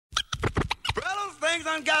things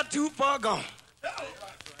done got too far gone.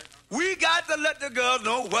 We got to let the girls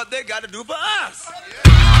know what they got to do for us.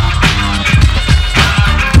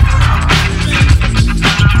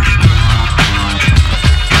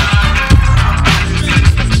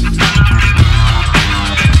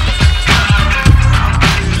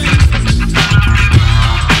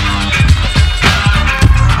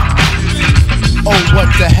 Oh, what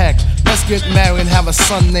the heck? Let's get married and have a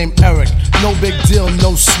son named Eric. No big deal,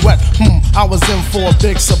 no sweat. I was in for a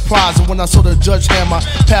big surprise. And when I saw the judge hammer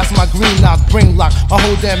past my green knock, brain lock, my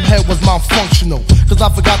whole damn head was malfunctional. Cause I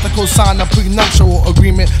forgot to co-sign a prenuptial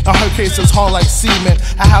agreement. Now her case is hard like cement.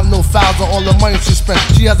 I have no files on all the money she spent.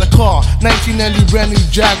 She has a car, 1990 brand new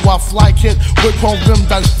Jaguar fly kit with chrome rim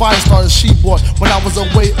that's 5-stars she bought when I was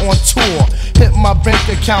away on tour. Hit my bank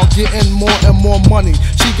account, getting more and more money.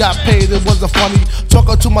 She got paid, it wasn't funny.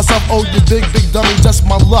 Talking to myself, oh you big dummy, just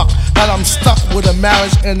my luck that I'm stuck with a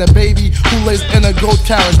marriage and a baby who lays in a gold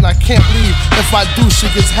carriage. And I can't leave, if I do she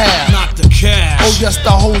gets half. Not the cash. Oh yes,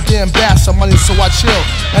 the whole damn bash of money, so I chill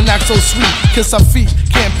and act so sweet. Kiss her feet,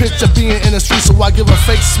 can't picture being in the street, so I give a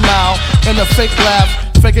fake smile and a fake laugh.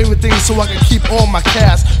 Fake everything so I can keep all my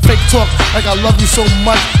cash. Fake talk like I love you so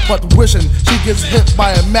much, but wishing she gets hit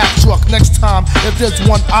by a Mack truck. Next time, if there's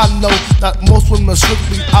one I know that most women are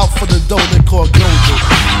strictly out for the dough, they call Gojo.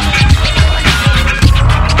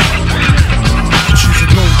 She's a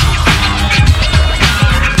Gojo.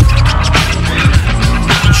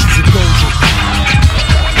 She's a Gojo.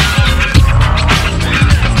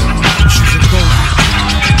 She's a Gojo.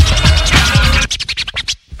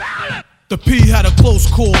 The P had a close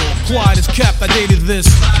call, quiet as kept, I dated this.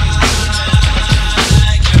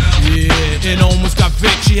 Yeah, and almost got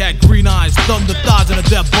Vic. She had green eyes, thunder thighs, and a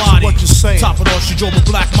dead body. What you saying? Top of all, she drove a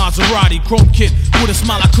black Maserati, chrome kit with a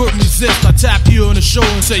smile I couldn't resist. I tapped you on the shoulder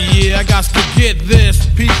and say, yeah, I got to get this.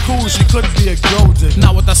 P cool, she couldn't be a gold digger.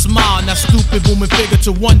 Now with that smile and that stupid booming figure,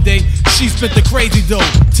 to one day she spent the crazy dough.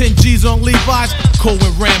 10 G's on Levi's, Cole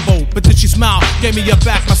and Rambo. But then she smiled, gave me a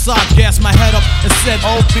back massage, gassed my head up and said,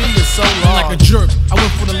 oh P, you're so long. Like a jerk, I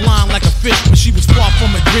went for the line like a fish, but she was far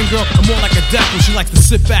from a green girl and more like a death when she likes to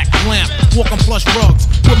sit back, lamp, walk on plush rugs.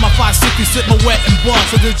 With my 560 sitting wet and bug.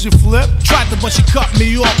 So did you flip? Tried to, but she cut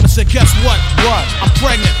me off and said, guess what? What? I'm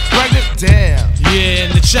pregnant. Pregnant? Damn. Yeah,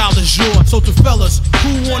 and the child is yours. So to fellas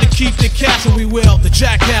who wanna keep their cash, we will. The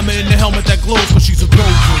jackhammer in the helmet that glows, but she's a gold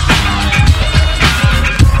digger.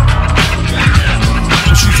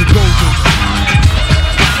 She's a gold digger.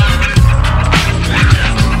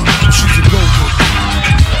 She's a gold digger.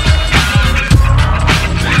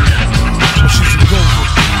 She's a gold digger.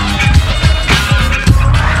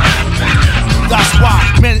 That's why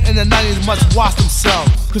men in the 90s must watch themselves.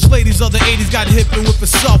 Cause ladies of the 80s got hip and whip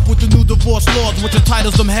itself with the new divorce laws, which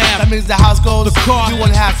entitles them half. That means the house goes, the car, you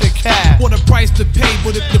won't have to cash. What a price to pay,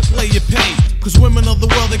 but if you play, you pay. Cause women of the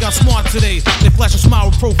world, they got smart today. They flash a smile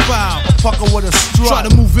with profile, a pucker with a strut, try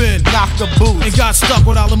to move in, knock the boots, and got stuck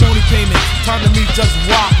with alimony payments. Turn to me just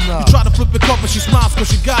Wagner. You try to flip the cup and she smiles cause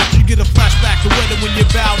she got you. You get a flashback to weather when you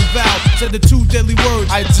bowed and vowed. Said the two deadly words,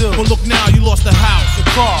 I do. But look now, you lost the house, the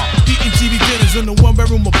car, eating TV dinners in the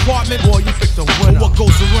one-bedroom apartment. Boy, you picked the winner. But what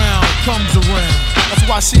goes around comes around. That's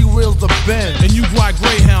why she wheels the Benz. And you ride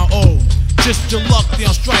Greyhound, oh. Just your luck, they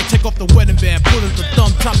on strike, take off the wedding band, put it the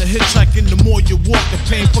thumb, time to hitchhike. And the more you walk, the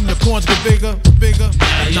pain from the corns get bigger, bigger.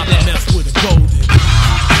 And not to mess with a gold digger.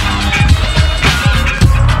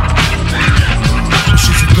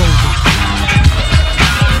 She's a gold digger.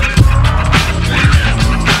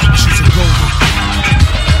 She's a gold digger.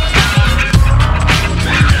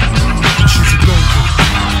 She's a gold digger.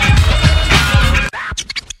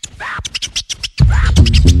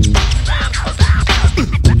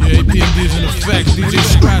 Yeah, APMD's in effect. DJ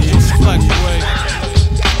Scratch will flex away.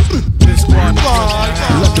 This squad.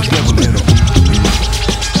 Let the devil hit him.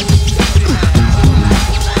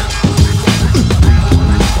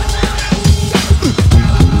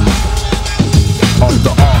 On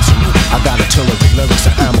the arsenal, I got artillery, lyrics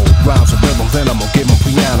and ammo. Rhymes with rhythm, then I'ma give 'em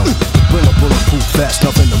piano. Bring a bulletproof vest,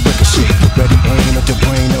 nothing to ricochet. Ready aim at the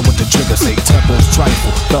brain and with the trigger say tempos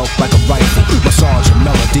trifle, felt like a rifle. Massage and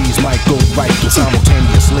melodies might go right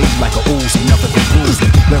simultaneously like a Uzi, nothing can bruise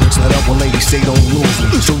me. Lyrics let up when ladies say don't lose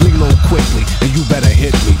me. So reload quickly and you better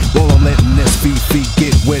hit me. While I'm letting this feet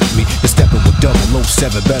get with me. You're stepping with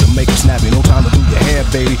 007, better make it snappy. No time to do your hair,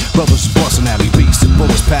 baby. Brothers is busting at me, beats and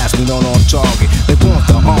bullets pass me, not on target. They want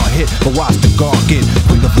the hard hit, but watch the guard get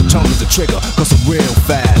quick up the tongue is the trigger, cause I'm real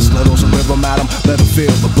fast. Let those rhythm at 'em, let 'em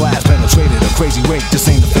feel the blast. Penetrated a crazy rate, this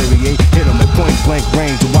ain't the 38. Hit 'em at point blank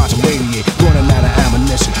range to watch 'em radiate. Running out of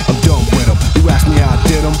ammunition, I'm done with 'em. You ask me how I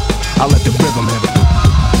did 'em, I let the rhythm hit 'em.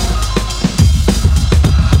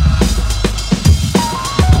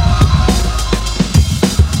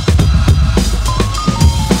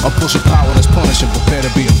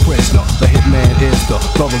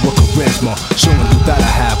 brother with charisma, showing you that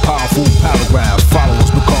I have powerful paragraphs.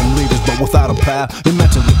 Followers become leaders, but without a path, you're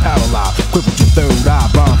mentally paralyzed. Quick with your third eye,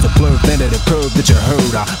 rhymes are blurred, then at the curve that you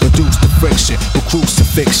heard. I reduce the friction with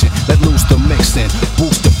crucifixion, let loose the mixing,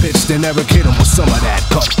 boost the pitch, then never hit him with some of that.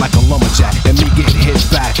 Cut like a lumberjack, and me getting hit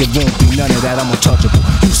back, it won't be none of that. I'm untouchable.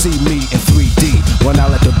 You see me in 3D when I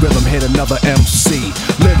let the rhythm hit another MC.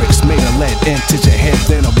 Lyrics made of lead into your head,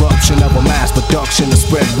 then eruption of a mass production to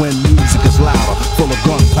spread when music is louder, full of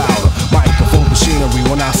gunpowder. Microphone machinery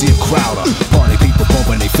when I see a crowder. Party people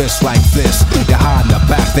bumping their fists like this. You're hiding the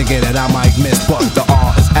back thinking that I might miss, but the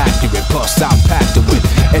R is accurate. Plus I'm packed it with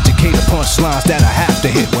educated punchlines that I have to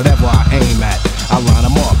hit. Whatever I aim at, I line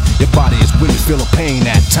them up. Your body is really feel a pain.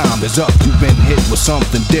 That time is up. You've been hit with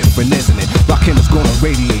something different, isn't it? Rockin' is gonna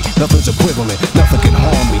radiate. Nothing's equivalent. Nothing can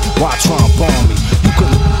harm me. Why try and bomb me? You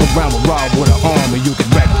couldn't around with Rob with an army. You get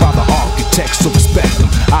wrecked by the architects, so respect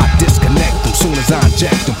them. I disconnect them soon as I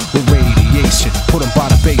inject them with radiation. Put him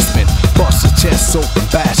by the basement. Bust his chest open,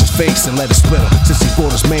 bash his face and let it split him. Since he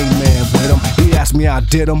brought his main man with him, he asked me I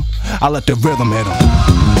did him. I let the rhythm hit him.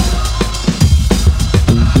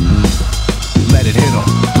 Let it hit him.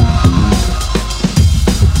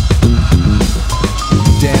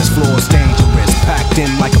 Dance floor is dangerous, packed in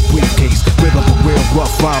like a briefcase. Rhythm for real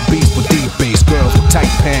rough rhyme beats with deep bass. Girls with tight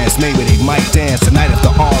pants, maybe they might dance tonight. If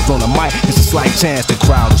the R's on the mic, it's a slight chance. The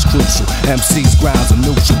crowd is crucial. MC's grounds are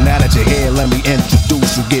neutral. Now that you're here, let me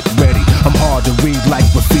introduce you. Get ready. I'm hard to read like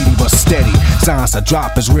graffiti, but steady. Signs I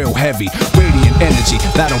drop is real heavy. Radiant energy,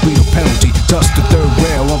 that'll be the penalty. Touch the third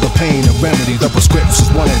rail on the pain and remedy. The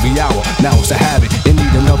prescription's one every hour. Now it's a habit. You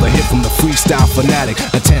need another hit from the freestyle fanatic.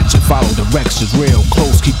 Attention, follow directions real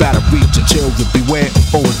close. Keep out of reach of children. Beware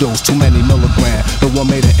of overdose. Too many milligrams. The one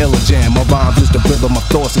made an illa jam. My rhymes is the rhythm of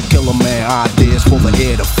thoughts and kill a man. Ideas full of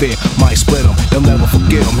air to fear. Might split him. He'll never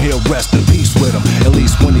forget him. He'll rest in peace with him. At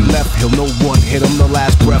least when he left, he'll know what hit him. The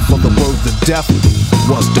last breath of the words of death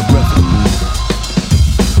was the rhythm.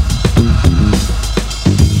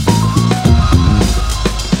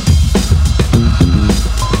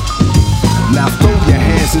 Now throw your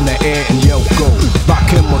hands in the air and yo go. Rock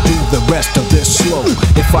him or do the rest of this slow.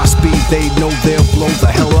 If I speed, they know they'll blow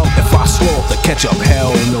the hell up. If I slow up the catch up,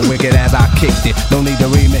 hell no, wicked as I kicked it. No need to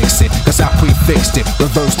remix it, cause I prefixed it.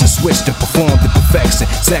 Reversed and switched and performed the perfection.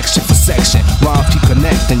 Section for section, rhymes keep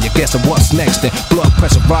connecting. You're guessing what's next, and blood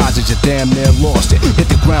pressure rises, you damn near lost it. Hit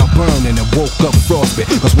the ground burning and woke up frostbit.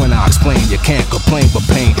 Cause when I explain, you can't complain, but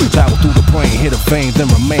pain travel through the brain, hit a vein, then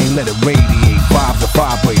remain, let it radiate. Vibes to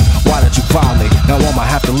vibrate, why did you violate? Now I'ma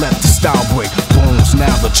have to let the style break. Bones,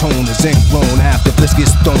 now the tone is ingrown. After this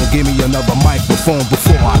gets thrown, give me another microphone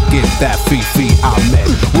before I get that Fifi I met.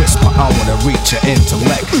 Whisper, I wanna reach her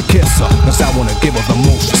intellect. Kiss her, cause I wanna give her the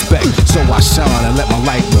most respect. So I shine and let my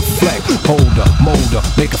light reflect. Hold her, mold her,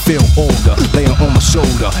 make her feel older. Lay her on my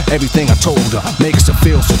shoulder, everything I told her makes her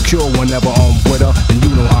feel secure whenever I'm with her. And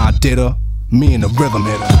you know how I did her, me and the rhythm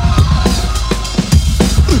hitter.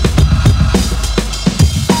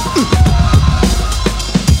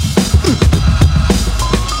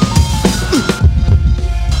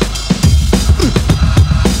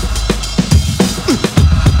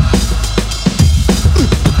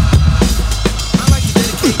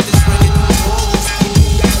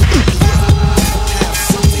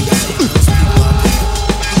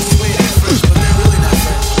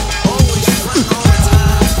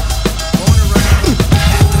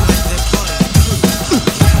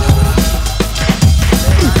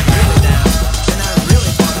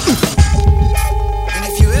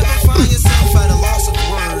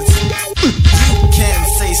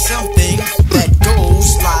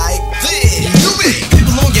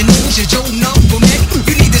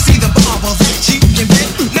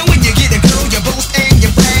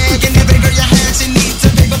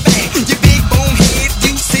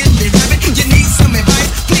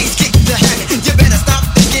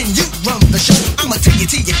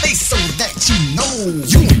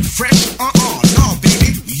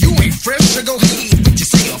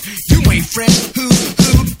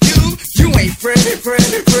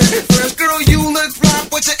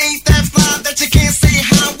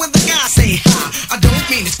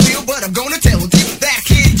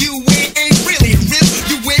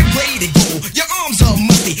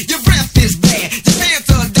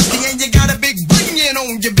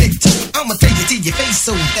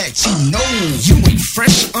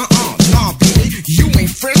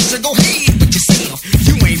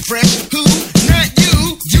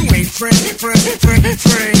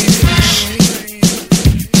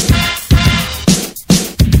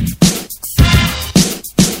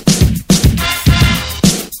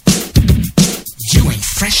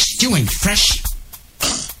 You ain't fresh.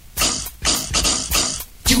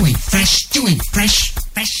 fresh, you ain't fresh,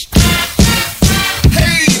 fresh.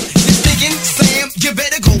 Hey, you're thinking, Sam, you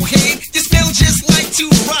better go ahead. You smell just like two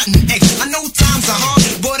rotten eggs. I know times are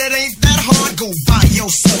hard, but it ain't that hard. Go buy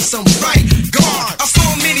yourself some right guard. I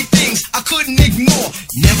saw many things I couldn't ignore.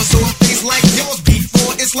 Never saw a face like yours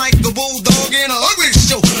before. It's like the bulldog in a ugly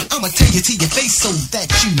show. I'ma tell you to your face so that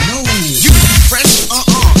you know. You ain't fresh,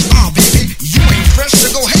 baby. You ain't fresh,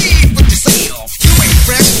 so go ahead with yourself. You ain't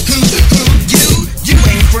fresh, you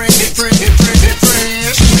ain't fresh, fresh. You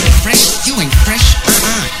ain't fresh, you ain't fresh,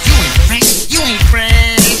 you ain't fresh, you ain't fresh.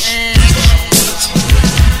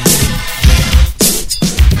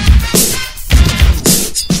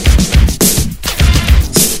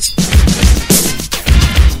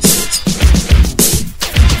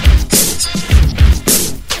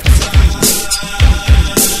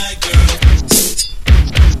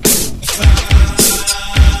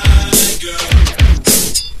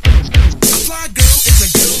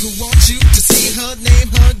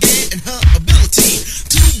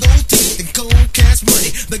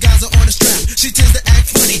 The guys are on the strap, she tends to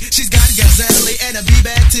act funny. She's got gazelle and a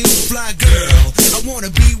B-bag too. Fly girl, I wanna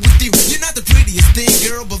be with you. You're not the prettiest thing,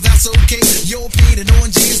 girl, but that's okay. Your painted on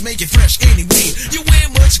jeans make it fresh anyway. You wear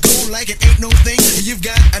much gold like it ain't no thing. You've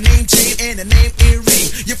got a name chain and a name earring.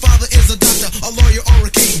 Your father is a doctor, a lawyer, or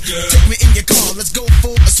a king. Take me in your car, let's go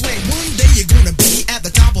for a swing. One day you're gonna be at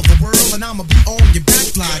the top of the world, and I'ma be on your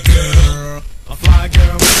back, fly girl. A fly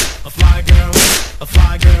girl, a fly girl, a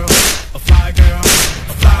fly girl, a fly girl,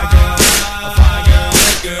 a fly girl, a fly girl,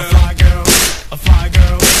 a fly girl, a fly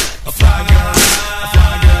girl, a fly girl, a fly girl, a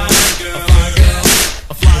fly girl,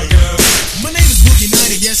 a fly girl. My name is Boogie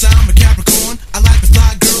Nighty, yes I'm a Capricorn. I like the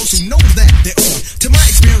fly girls who know that they're on. To my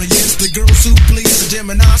experience, the girls who please the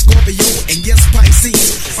Gemini, Scorpio, and yes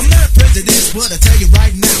Pisces. I'm not prejudiced, but I tell you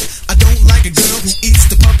right now, I don't like a girl who eats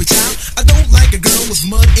the puppy child. I don't like a girl with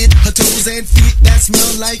mud in her toes and feet that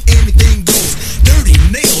smell like anything goes. Dirty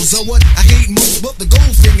nails are what I hate most, but the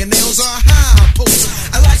gold fingernails are high post.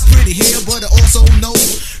 I like pretty hair, but I also know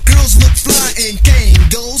girls look fly in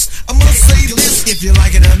Kangos. I must say this, if you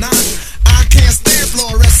like it or not, I can't stand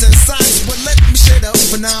fluorescent sights, but let me shut up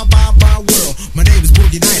for now. Bye bye world. My name is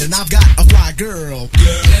Boogie Night and I've got a fly girl.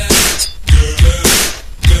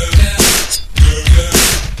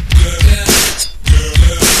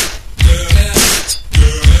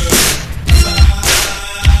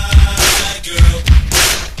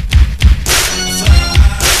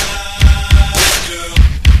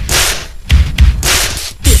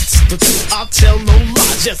 I'll tell no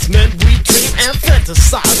lie, just men we dream and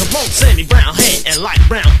fantasize about sandy brown hair and light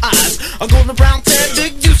brown eyes, a golden brown tan,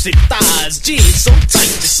 big juicy thighs, jeans so tight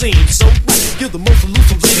you seem so right. You're the most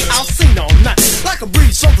elusive lady I've seen all night. Like a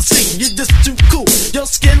breeze on the sea, you're just too cool. Your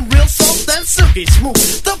skin real soft and silky smooth.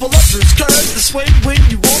 The voluptuous curves this way when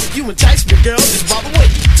you walk. You entice me, girl, just by the way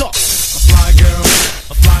you talk. A fly girl,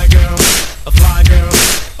 a fly girl, a fly girl,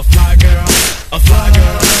 a fly girl, a fly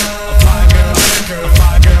girl, a fly girl, a fly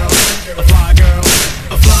girl. A fly girl,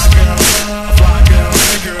 a fly girl, a fly girl,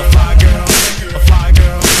 a fly girl, a fly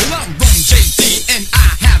girl. Well, I'm from JD and I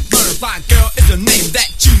have learned fly girl is a name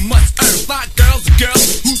that you must earn. Fly girls are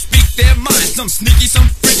girls who speak their mind. Some sneaky,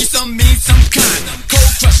 some freaky, some mean, some kind.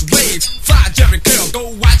 Cold crush wave, fly Jerry girl.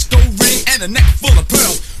 Go watch, go ring, and a neck full of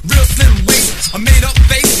pearls. Real slim waist, a made up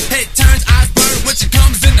face. Head turns, eyes burn when she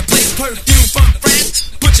comes in the place. Perfume from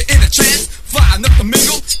France, put you in a trance. Fly enough to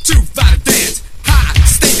mingle, too fly to dance. High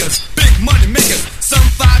stakers, big money makers. Some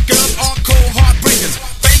fly girls are cold heartbreakers.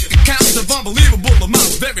 Bank accounts of unbelievable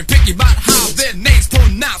amounts. Very picky about how their names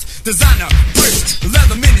pronounced. Designer bricks,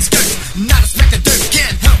 leather mini skirts. Not a speck of dirt,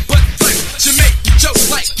 can't help but flirt. She make you choke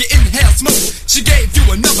like you inhale smoke. She gave you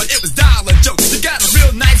a number, it was dollar jokes. You got a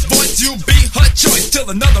real nice voice, you'll be her choice. Till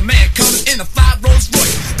another man comes in a 5 Rolls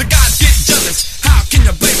Royce. The guys get jealous, how can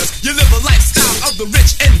you blame us? You live a lifestyle of the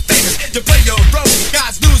rich and famous. You play your role,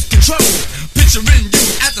 guys lose control. Picturing you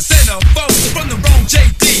at the centerfold. From the Rome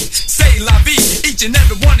JD, say la vie. Each and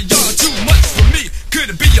every one of y'all are too much for me. Could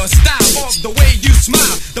it be your style or the way you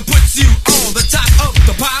smile that puts you on the top of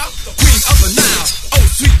the pile? Queen of the Nile, oh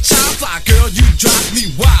sweet child. Fly girl, you drive me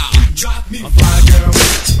wild. You drive me wild. A fly girl,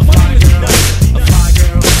 a fly girl, a fly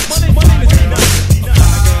girl. My name is Dina. A fly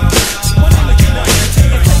girl, my name is Dina.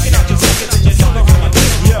 Taking out your seconds and you don't know how I do.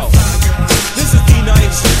 Yo, this is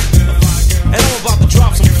D-Nice, and I'm about to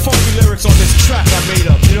drop some funky lyrics on this track I made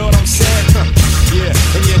up. You know what I'm saying? Yeah,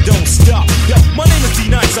 and you don't stop. Yo, my name is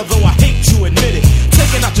D-Nice, although I hate to admit it.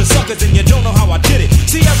 Taking out your suckers and you don't know how I did it.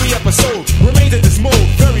 See, every episode remains in this mode.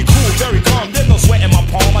 Very cool, very calm. There's no sweat in my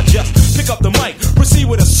palm. I just pick up the mic, proceed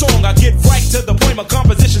with a song. I get right to the point. My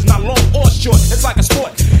composition's not long or short. It's like a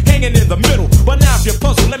sport, hanging in the middle. But now if you're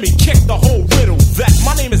puzzled, let me kill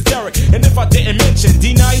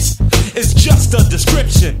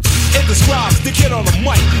the kid on the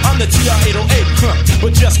mic. I'm the TR-808,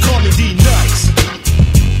 but just call me D-Nice.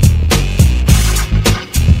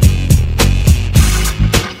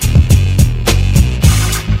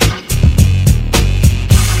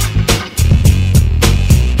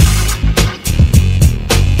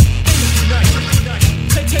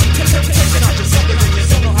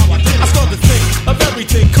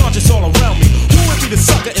 Conscious all around me. Who would be the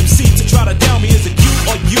sucker MC to try to down me? Is it you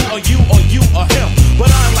or you or you or you or him?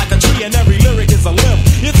 But I'm like a tree and every lyric is a limb.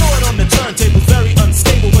 You throw it on the turntable, very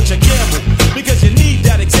unstable, but you gamble because you need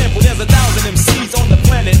that example. There's 1,000 MCs on the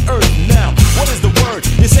planet Earth now. What is the word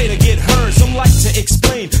you say to get heard? Some like to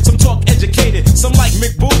explain, some talk educated, some like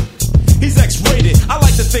Mick Boo. He's X-rated. I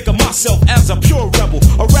like to think of myself as a pure rebel,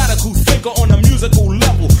 a radical thinker on a musical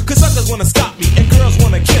level. Cause suckers wanna stop me and girls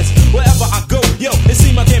wanna kiss. Wherever I go, yo, it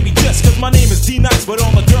seems I can't be dissed. Cause my name is D-Nice, but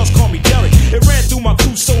all the girls call me Derek. It ran through my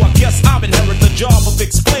crew, so I guess I've inherited the job of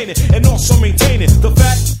explaining and also maintaining the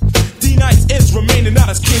fact D-Nice is remaining not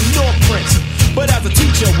as king nor prince, but as a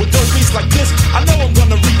teacher with dope beats like this, I know I'm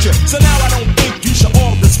gonna reach you. So now I don't think you should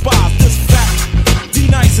all despise this fact.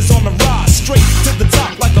 D-Nice is on the rise, straight to the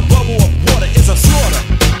top like a bubble of water is a slaughter.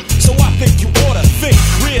 So I think you oughta think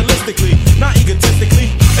realistically, not egotistically.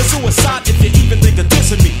 It's suicide if you even think of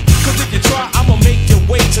dissing me. Cause if you try, I'ma make your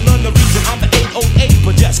way to learn the reason I'm the 808,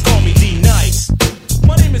 but just call me D-Nice.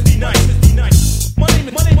 My name is D-Nice. My name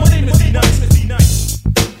is D-Nice.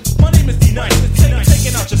 My name is D-Nice.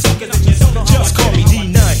 Taking out your suckers and you don't know how. Just call me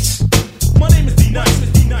D-Nice. My name is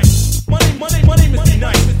D-Nice. My name is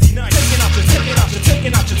D-Nice.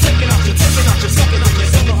 Taking out your suckers and you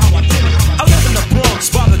don't know how I do it. I live in the Bronx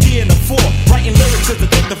by the D and the 4, writing lyrics is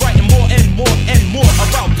addictive, writing more and more and more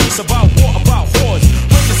about peace, about war, about whores.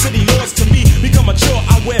 Bring the city laws to me, become mature.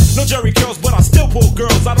 I wear no Jerry curls, but I still pull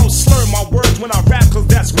girls. I don't slur my words when I rap, cause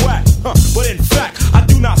that's whack. But in fact, I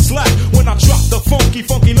do not slack when I drop the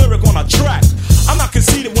funky lyric on a track. I'm not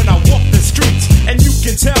conceited when I walk the streets, and you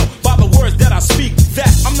can tell by the words that I speak that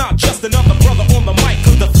I'm not just another brother on the mic,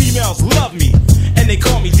 cause the females love me, and they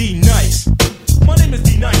call me D-Nice. My name is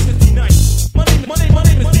D-Nice. My name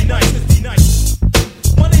is D-Nice.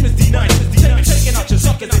 My name is D-Nice. Taking out your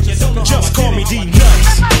suckers and you don't know. Just call me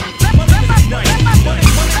D-Nice. My name is D-Nice.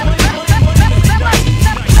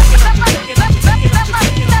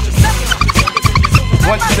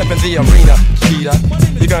 Once you step in the arena, cheetah,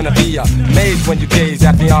 you're gonna be amazed when you gaze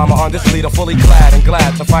at the armor on this leader, fully clad and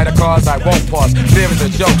glad to fight a cause I won't pause. Fear is a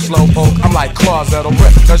joke, slowpoke, I'm like claws that'll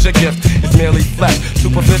rip, cause your gift is merely flesh,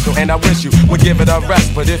 superficial, and I wish you would give it a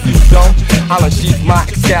rest. But if you don't, I'll unsheath my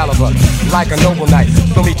Excalibur like a noble knight.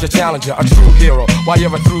 Go meet your challenger, a true hero, while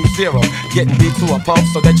you're a through zero, getting beat to a pulp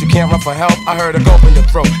so that you can't run for help. I heard a gulp in your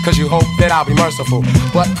throat, cause you hope that I'll be merciful.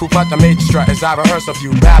 But proof out the major strut as I rehearse a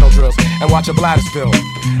few battle drills and watch your bladder spill.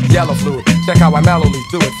 Yellow fluid, check how I mellowly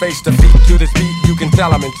do it. Face to feet to this beat, you can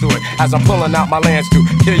tell I'm into it. As I'm pulling out my lance to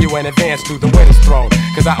kill you in advance to the winner's throne.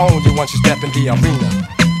 Cause I own you once you step in the arena.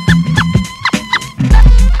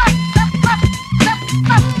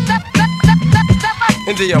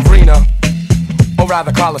 In the arena, or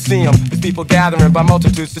rather Coliseum, these people gathering by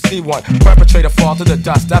multitudes to see one perpetrator fall to the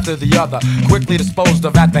dust after the other, quickly disposed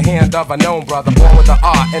of at the hand of a known brother, born with an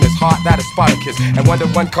R in his heart that is Spartacus. And when the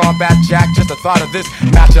one combat jack, just the thought of this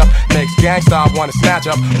matchup makes gangsta wanna snatch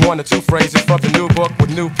up 1 or 2 phrases from the new book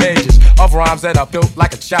with new pages of rhymes that are built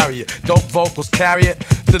like a chariot. Dope vocals carry it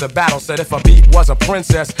to the battle, said if a beat was a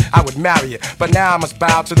princess, I would marry it. But now I must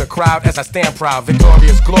bow to the crowd as I stand proud,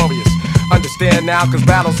 victorious, glorious. Understand now, cause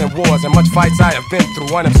battles and wars and much fights I have been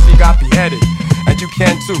through, one MC got beheaded. And you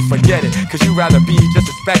can too, forget it, cause you rather be just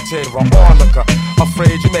a spectator or onlooker,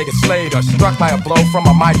 afraid you may get slayed or struck by a blow from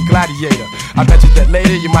a mighty gladiator. I bet you that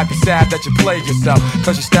later you might be sad that you played yourself,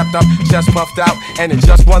 cause you stepped up, chest puffed out, and in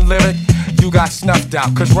just one lyric you got snuffed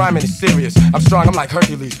out. Cause rhyming is serious, I'm strong, I'm like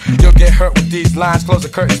Hercules. You'll get hurt with these lines, close the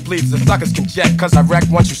curtains please. The suckers can jet, cause I wreck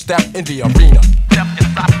once you step in the arena. Step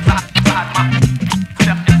inside my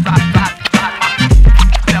step inside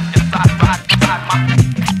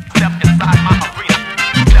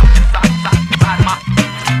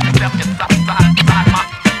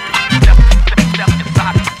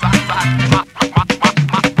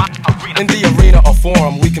in the arena or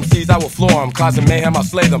forum, we can seize, I will floor them. Causing mayhem, I'll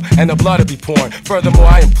slay them, and the blood will be pouring. Furthermore,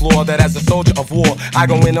 I implore that as a soldier of war, I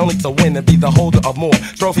go in only to win and be the holder of more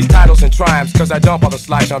trophies, titles, and triumphs. Cause I dump all the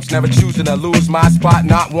sly jumps, never choosing to lose my spot,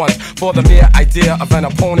 not once. For the mere idea of an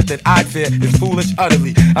opponent that I fear is foolish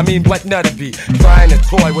utterly. I mean, what nut it be? Trying to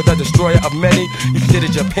toy with a destroyer of many? You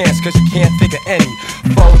shitted your pants cause you can't think of any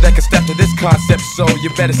foe that can step to this concept. So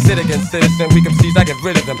you better sit against citizen. We can seize, I get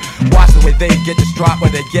rid of them. Watch the way they get distraught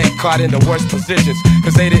when they get caught in the worst positions.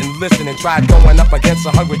 Cause they didn't you listen and tried going up against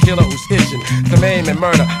a hungry killer who's itching to maim and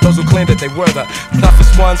murder those who claim that they were the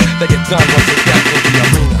toughest ones. They get done once they get into the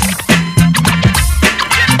arena.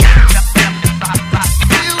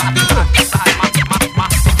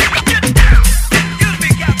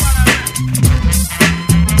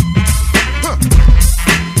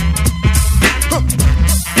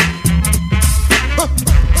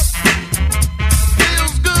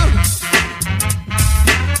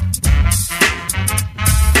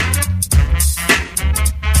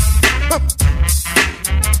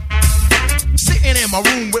 My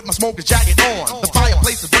room with my smoker's jacket on. The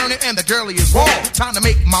fireplace is burning and the girlie is warm. Time to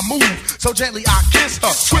make my move, so gently I kiss her,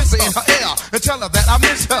 whisper in her ear and tell her that I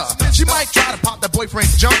miss her. She might try to pop that boyfriend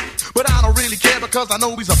jump, but I don't really care because I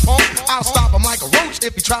know he's a punk. I'll stop him like a roach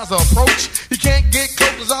if he tries to approach. He can't get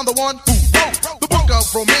close 'cause I'm the one who wrote the book of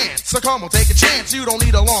romance. So come on, take a chance. You don't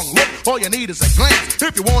need a long look, all you need is a glance.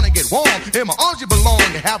 If you wanna get warm, in my arms you belong.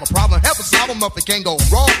 You have a problem, help us solve them, nothing can go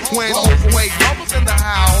wrong. When the overweight lovers in the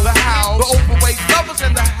house, the overweight lovers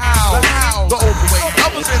in the house, the overweight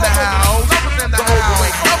lovers in the house, the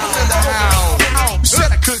overweight lovers in the house. You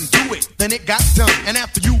said I couldn't do it, then it got done. And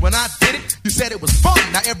after you and I did it, you said it was fun.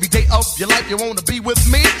 Now every day of your life you wanna be with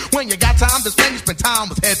me. When you got time to spend, you spend time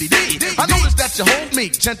with Heavy D. I noticed that you hold me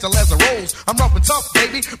gentle as a rose. I'm rough and tough,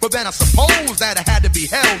 baby, but then I suppose that I had to be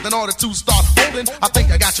held in order to start holding. I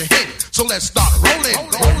think I got your head, so let's start rolling.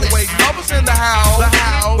 The overweight lovers in the house,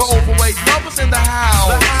 the overweight lovers in the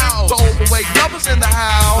house, the overweight lovers in the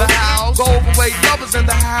house, the overweight lovers in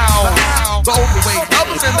the house, the overweight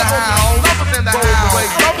lovers in the house, the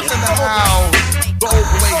overweight lovers in the house, the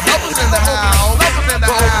overweight lovers in the house,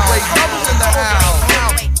 the overweight lovers in the house.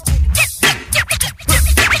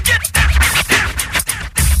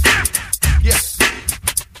 Yeah.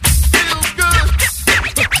 Feels good.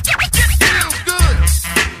 Feels good.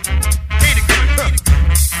 Ain't it good?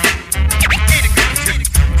 Ain't it good?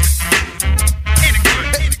 Ain't it good?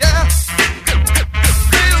 Yeah.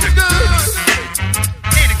 Feels good.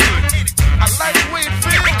 Ain't it good? I like the way it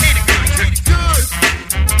feels. Ain't it good? Ain't it good?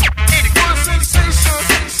 Ain't it good?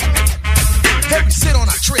 Sensation. Hey, we sit on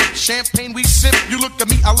our trip, champagne we sip. You look at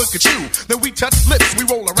me, I look at you. Then we touch lips, we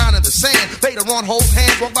roll around in the sand. Later on, hold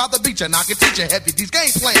hands, walk by the beach, and I can teach you Heavy D's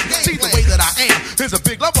game plan. See the way that I am, is a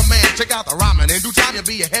big lover man. Check out the rhyming, in due time you'll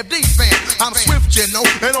be a Heavy D fan. I'm swift, you know,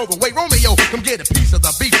 and overweight Romeo. Come get a piece of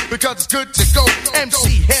the beef, because it's good to go.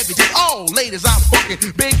 MC Heavy D, all ladies I'm booking.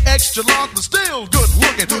 Big extra large, but still good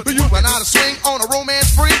looking. You went out to swing on a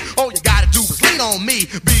romance spree. All you gotta do is lean on me,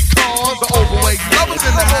 because the overweight lovers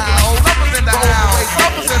in the house, lovers in the house,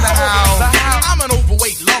 lovers in the house. I'm an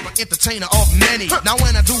overweight lover, entertainer of many. Now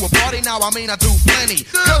when I do a party, now I mean I do plenty.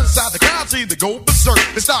 Girls inside the crowd see the go berserk.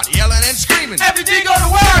 They start yelling and screaming, Heavy D go to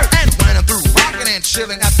work! And when I'm through rocking and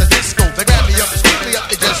chilling at the disco, they grab me up and scoop me up,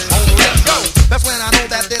 they just won't let go. That's when I know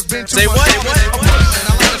that there's been too much. Say what? And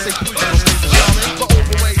I like to say, the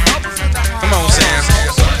overweight lovers in the house. Come on, Sam.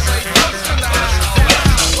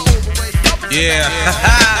 Yeah.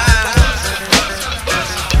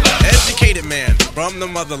 Educated man from the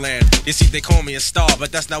motherland. You see, they call me a star,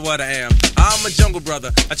 but that's not what I am. I'm a jungle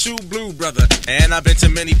brother, a true blue brother, and I've been to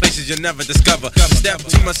many places you'll never discover. Step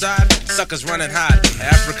to my side, suckers run and hide.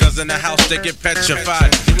 Africa's in the house, they get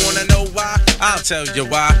petrified. You wanna know why? I'll tell you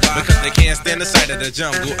why. Because they can't stand the sight of the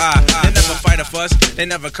jungle. They never fight a fuss, they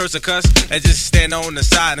never curse or cuss. They just stand on the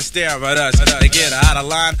side and stare at us. They get out of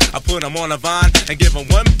line, I put them on a vine and give them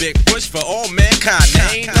one big push for all mankind.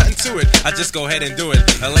 There ain't nothing to it, I just go ahead and do it.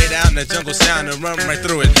 I lay down the jungle sound and run right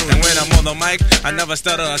through it. And when I'm on the mic, I never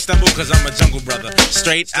stutter or stumble, cause I'm a jungle brother,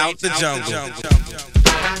 straight out the jungle.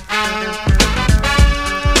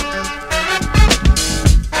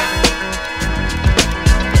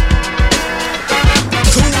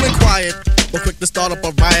 Cool and quiet, but quick to start up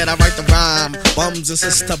a riot. I write the rhyme, bums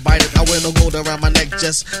insist to bite it. I wear no gold around my neck,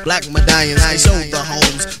 just black medallions. I show the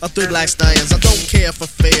homes of 3 black stallions. I don't care for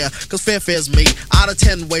fear, cause fear fears me. Out of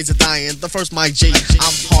 10 ways of dying, the first my G.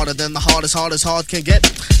 I'm harder than the hardest, hard as hard can get.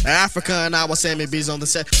 Africa and I was Sammy B's on the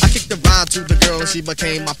set. I kicked the rhyme to the girl and she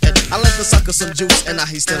became my pet. I left the sucker some juice and now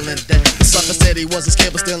he's still in debt. The sucker said he wasn't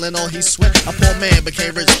scared but still in all he sweat. A poor man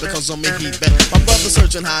became rich because on me he bet. My brother's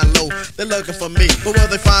searching high and low, they're looking for me, but will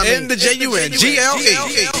they find me? In the J-U-N-G-L-E.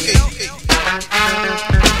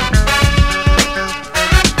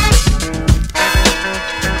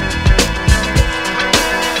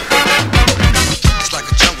 It's like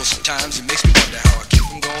a jungle sometimes, it makes me wonder how I keep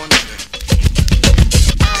from going under.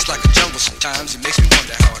 It's like a jungle sometimes, it makes me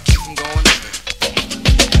wonder how I keep from going under.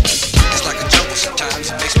 It's like a jungle sometimes,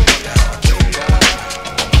 it makes me wonder how I keep from going under.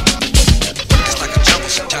 It's like a jungle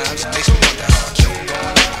sometimes, it makes me wonder how I keep from going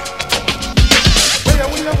under.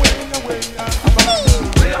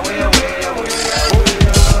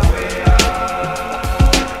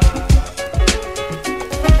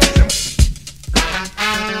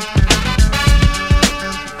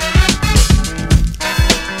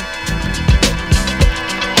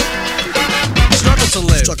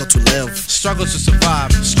 live. Struggle to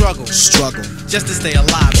survive. Struggle. Just to stay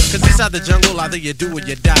alive. Cause inside the jungle, either you do or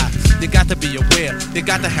you die. You got to be aware. You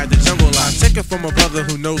got to have the jungle life. Take it from a brother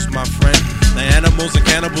who knows, my friend. The animals and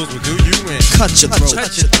cannibals will do you in. Cut your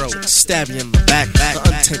throat. Stab you in the back. The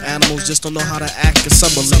untamed animals just don't know how to act. It's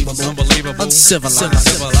unbelievable.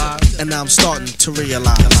 Uncivilized. And now I'm starting to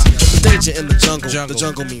realize the danger in the jungle. The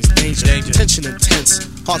jungle means danger. Tension intense.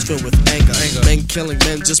 Hearts filled with anger. Men killing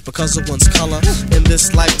men just because of one's color. In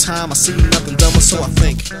this lifetime, I see nothing dumber, so I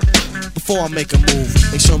think before I make a move,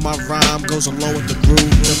 make sure my rhyme goes along with the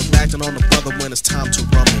groove. Never acting on the brother when it's time to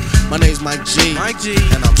rumble. My name's Mike G,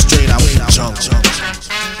 and I'm straight out in the jungle.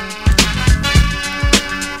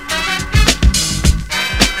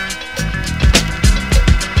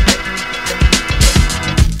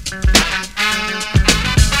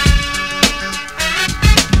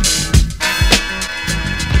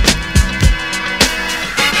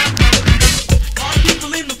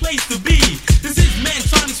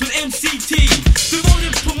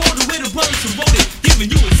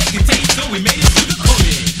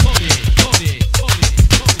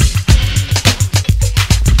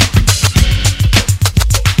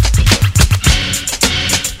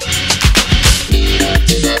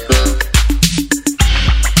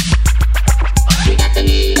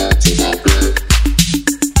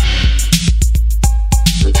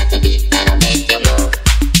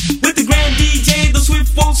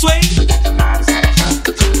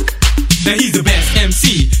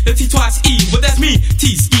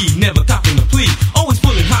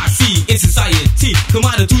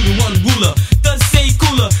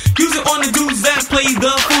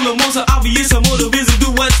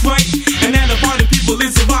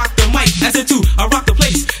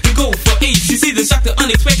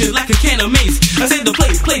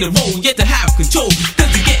 The role, yet to have control. Cause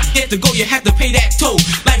to get to go, you have to pay that toll.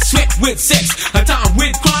 Like sweat with sex, a time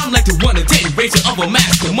with crime. Like the 1 in 10 ratio of a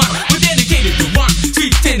mastermind. We're dedicated to rhyme,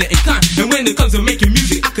 sweet, tender, and kind. And when it comes to making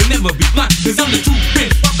music, I can never be blind. Cause I'm the true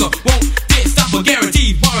prince rocker, won't dare stop a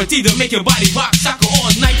guaranteed warranty to make your body rock. Shocker all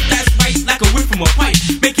night, that's right, like a whip from a pipe.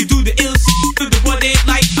 Make you do the ill shit through the broad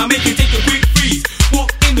daylight. I make you take a quick freeze. Walk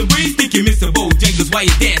in the breeze, think you Mr. Bojangles while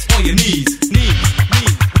you dance on your knees.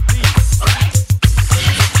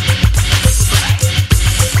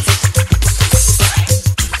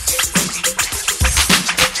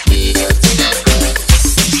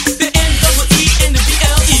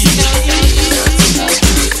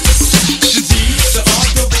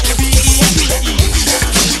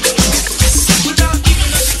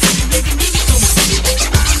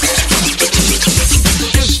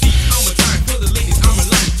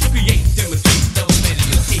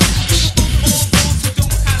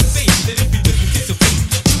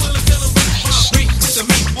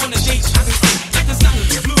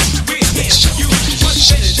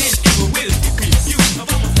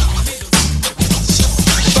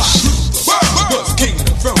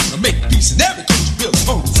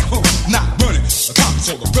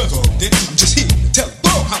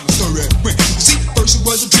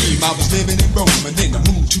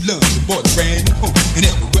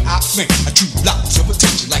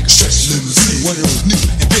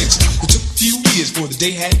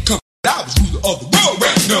 They had come. I was ruler of the world,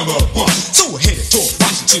 ranked #1. So I headed toward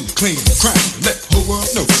Washington to claim the crown and let the whole world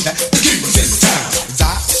know that the king was in town. As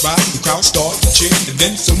I ride, the crowd started to cheer, and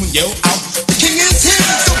then someone yelled out, "The king is here!"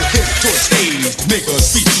 So I headed toward the stage to make a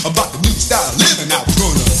speech about the new style of living I was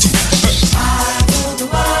gonna teach. I rule the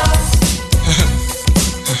world.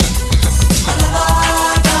 I love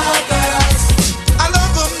all the girls. I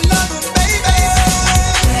love them, baby.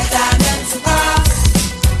 We're diamonds and pearls.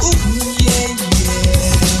 Ooh, yeah.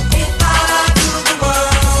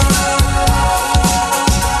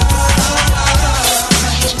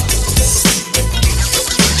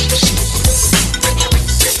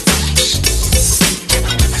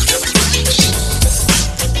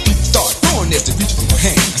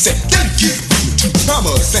 Said, thank you to the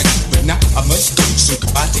promised land. But now I must go, so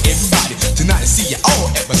goodbye to everybody. Tonight I see you all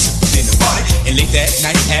at my super dinner party. And late that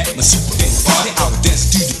night at my super dinner party, I was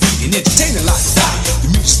dancing to the beat and entertaining like that. The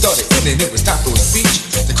music started in and it was time for a speech.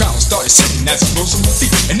 The crowd started singing as I rose on my feet.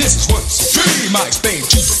 And this is once a dream I explained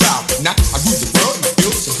to the crowd. But now I rule the world and I feel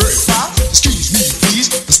so very proud. Excuse me please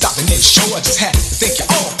for stopping this show. I just had to thank you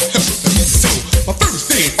all for helping me so. My first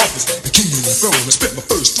day in office, the king of the throne. I spent my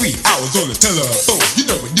first 3 hours on the telephone. You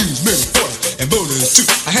know what news, reporters, and voters too.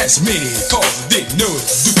 I had so many calls I didn't know what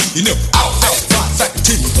to do. You know, I was out once I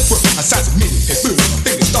continued to work. I signed so many papers, my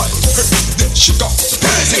fingers started to hurt. Then I shook off.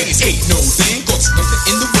 Say this ain't no thing, cause nothing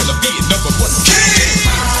in the world of being #1 king.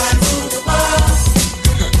 I rule the world.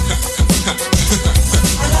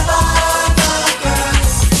 I love all the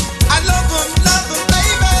girls. I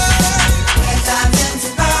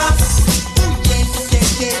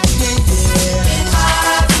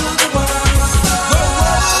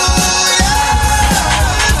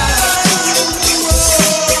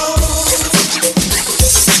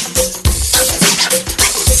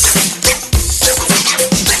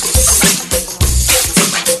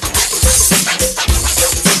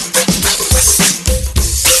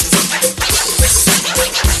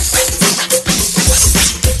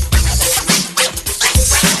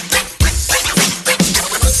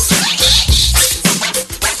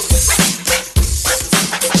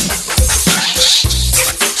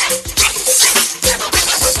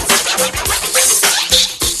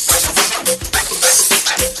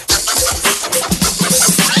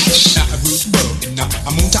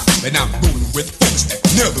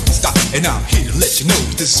And I'm here to let you know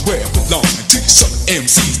this is where I belong. And to you sucker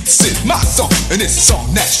MCs, this is my song. And it's a song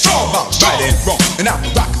that's strong about right and wrong. And I'm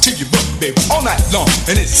rockin' to you, baby, all night long.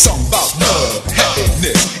 And it's a song about love and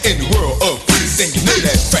happiness in the world of freeze. And you know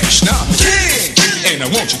that fresh. Now I'm the king, and I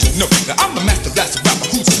want you to know that I'm the master blaster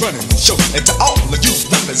rapper who's running the show. And to all of you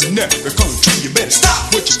rappers in every country, you better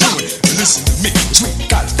stop what you're doing and listen to me. Sweet,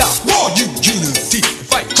 gotta stop war, you unity.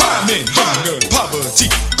 Fight crime and hunger and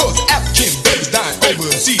poverty. Cause African babies dying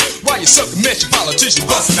overseas. Why you sucker mess your politicians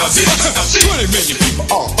busting out this? 20 million people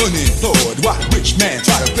are unemployed. Why the rich man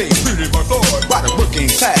try to play pretty boy Floyd? Why the working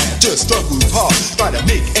class just struggles hard, try to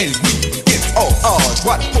make ends meet against all odds?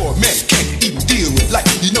 Why the poor man can't even deal with life?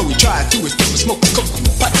 You know he tried to escape and smoke the coke and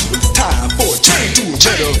the pipe. But it's time for a change to a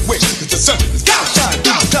better way. Cause the sun is gotta shine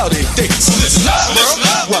through the cloudy days. So listen up, world,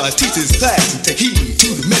 while I teach this class and take heed to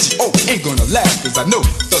the message. Oh, ain't gonna last. Cause I know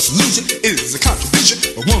the solution is a contribution.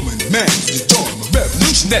 A woman and man to join a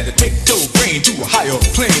revolution that'll take your brain to a higher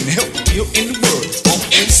plane and help deal in the world. Oh,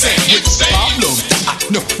 insane with the problem that I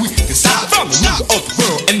know we can solve from the ruler of the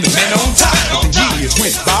world and the man on top. And the years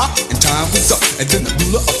went by and time was up, and then the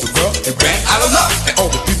ruler of the world it ran out of luck. And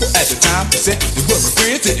all the people at the time said they were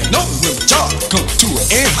friends, didn't know when the job come to an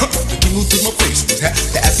end. The king who took my place was had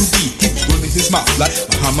the apple D. He was running his mouth like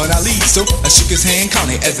Muhammad Ali. So I shook his hand,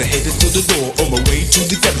 counting as I headed to the door on my way to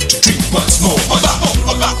the ghetto to dream once more. Stop.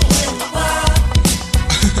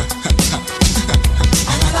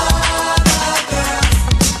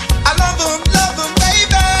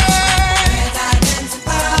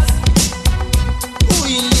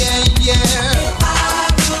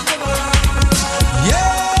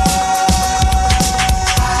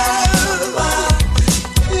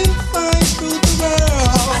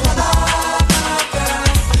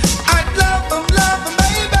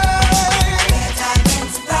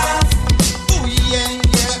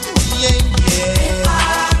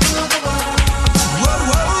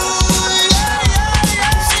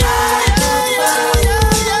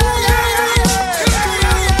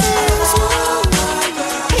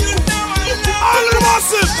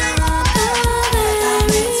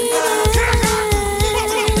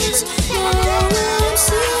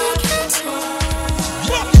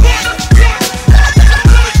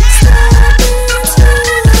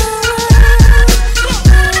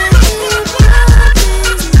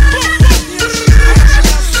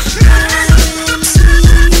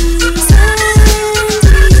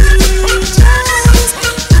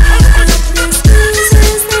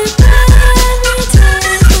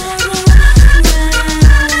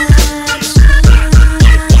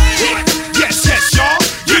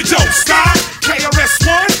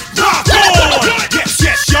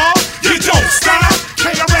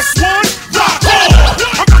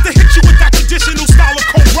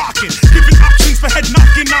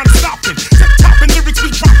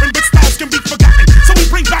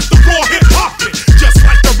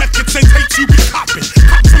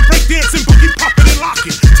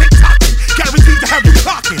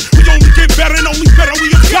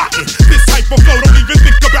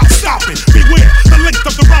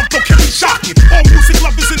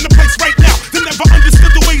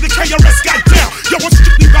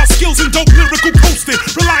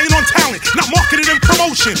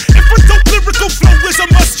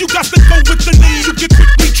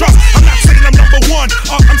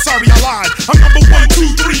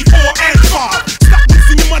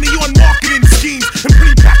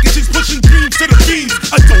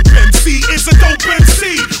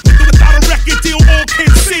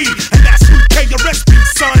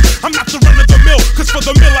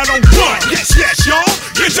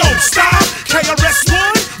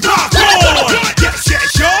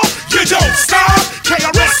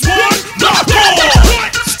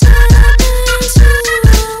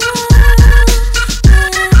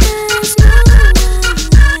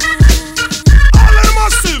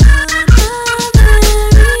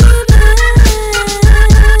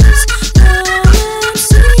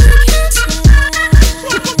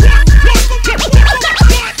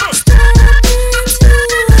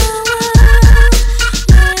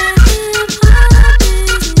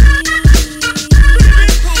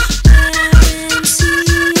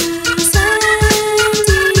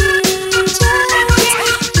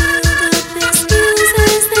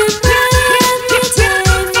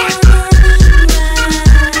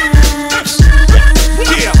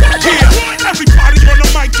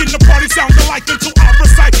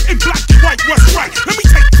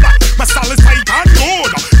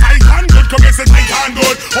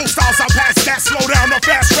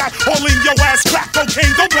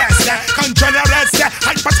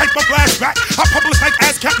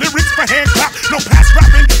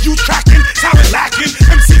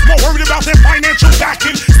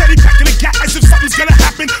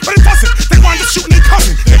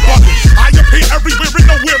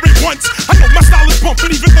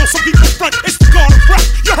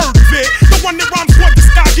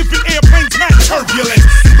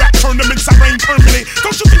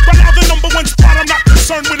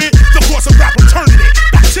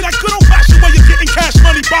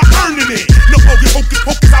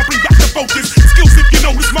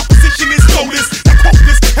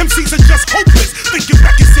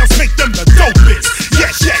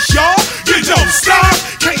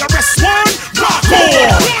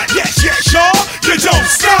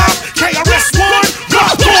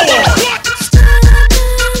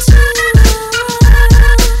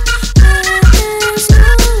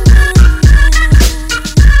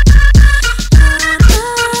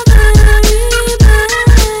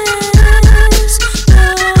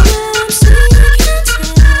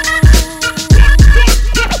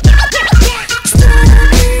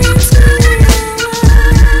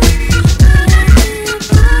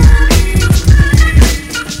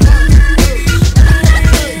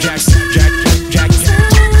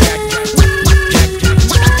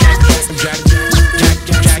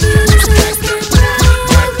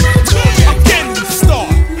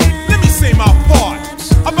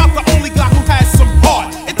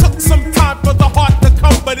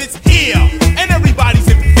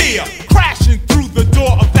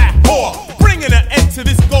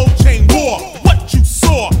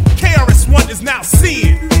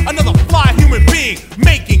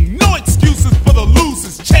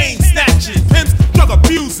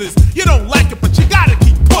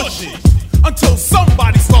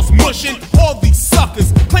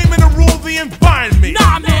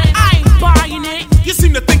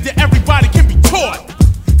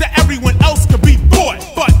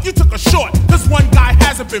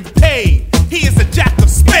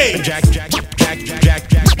 spades.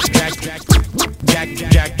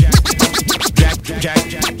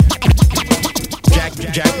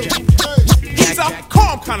 He's a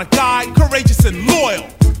calm kind of guy, courageous and loyal.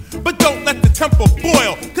 But don't let the temper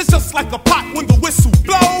boil, cause just like a pot when the whistle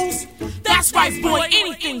blows, that's right, boy,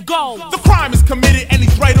 anything goes. The crime is committed and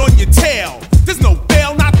he's right on your tail. There's no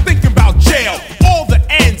bail, not thinking about jail. All the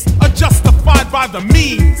ends are justified by the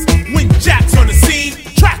means. When Jack's on the scene,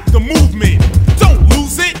 track the movement. Don't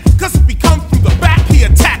lose it, cause if he comes from the back, he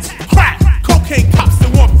attacks crack. Cocaine cops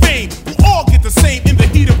that want fame will all get the same in the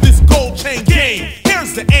heat of this gold chain game.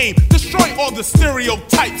 Here's the aim, destroy all the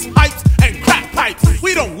stereotypes, hypes, and crack pipes.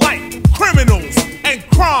 We don't like criminals and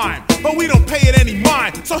crime, but we don't pay it any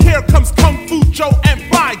mind. So here comes Kung Fu Joe and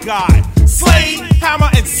Fly Guy. Slade, Hammer,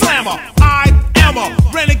 and Slammer. I am a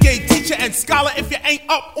renegade teacher and scholar. If you ain't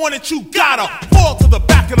up on it, you gotta fall to the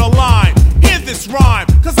back of the line. Hear this rhyme,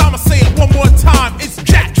 cause I'ma say it one more time. It's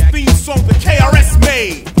Jack's theme song the KRS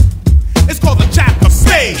made. It's called the Jack of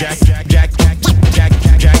Spades. Jack.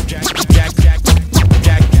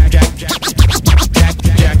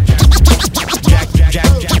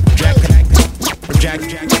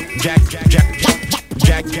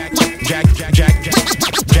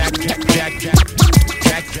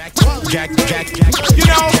 You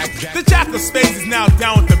know, the Jack of Spades is now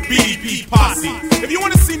down with the BDP posse. If you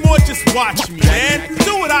want to see more, just watch me, man.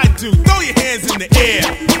 Do what I do. Throw your hands in the air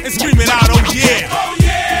and scream it out, oh yeah. Oh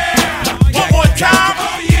yeah. One more time.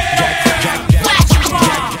 Oh yeah.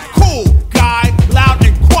 Cool guy, loud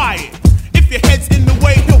and quiet. If your head's in the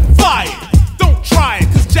way, he'll fly it. Don't try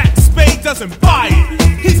it, cause Jack Spade doesn't buy it.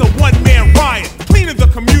 He's a one-man riot, cleaning the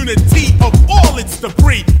community of all its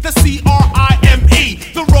debris. The CRIME.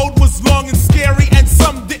 The road was long and scary and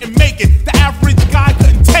some didn't make it. The average guy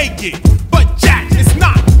couldn't take it. But Jack is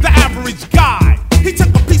not the average guy. He took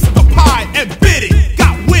a piece of the pie and bit it.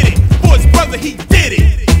 Got with it. For his brother he did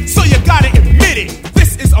it. So you gotta admit it.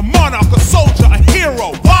 This is a monarch, a soldier, a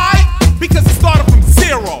hero. Why? Because he started from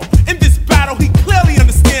zero. In this battle he clearly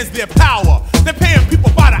understands their power. They're paying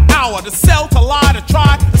people by the hour to sell, to lie, to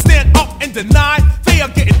try, to stand up and deny. They are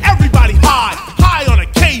getting everybody high on a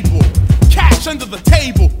cable. Cash under the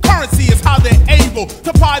table. Currency is how they're able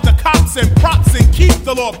to buy the cops and props and keep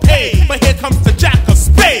the law paid. But here comes the Jack of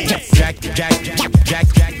Spades.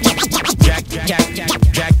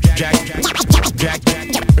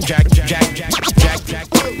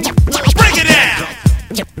 Bring it down.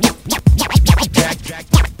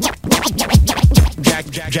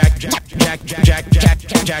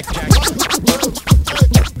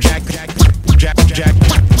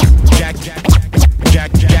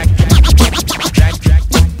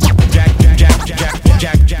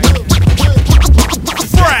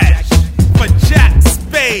 Fresh for Jack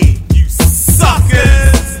Spade, you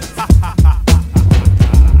suckers.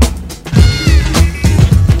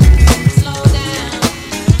 Slow down.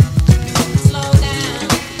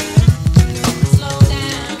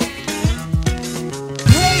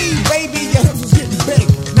 Hey baby, your hips was getting big.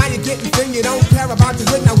 Now you're getting thin, you don't care about your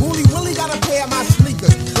wig. Now Wooly Willie got a pair of my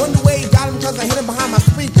sneakers. Wonder where he got him, cause I hit him behind my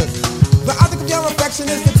speakers. The object of your affection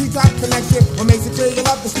is the T-top connection. What makes it clear you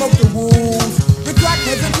love to smoke the rules. The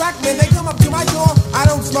crackheads and crackmen, they come up to my door. I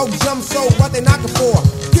don't smoke jump, so what they knocking for?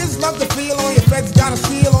 Kids love to feel on your feds, got a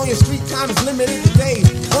seal on your street time is limited to days.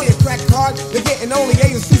 On your crack card, they're getting only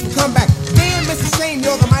A's and C's for comeback. Damn, Mrs. Shane,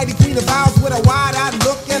 you're the mighty queen of vows with a wide-eyed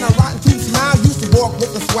look and a rotten tooth smile. Used to walk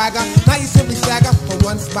with a swagger, now you simply stagger from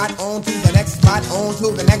one spot on to the next spot, on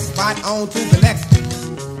to the next spot, on to the next.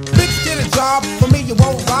 Bitch, get a job, for me you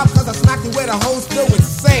won't rob, cause I smack you with a hose filled with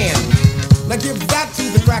sand. Now give that to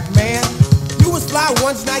the crack man. You was fly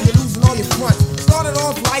once, now you're losing all your fronts. Started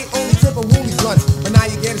off light, only tip of woolly blunts, but now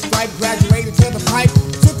you get a stripe, graduated to the pipe.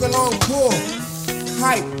 Took a long pull,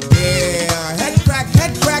 hype, yeah. Head crack,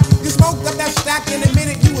 you smoked up that stack in a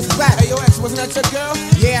minute you was back. Hey yo ex, wasn't that your girl?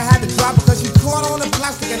 Yeah, I had to drop her cause she caught on the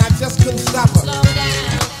plastic and I just couldn't stop her. Slow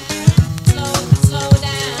down. Slow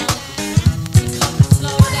down.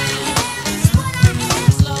 Slow down.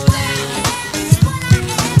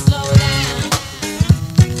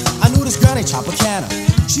 I knew this girl named Tropicana.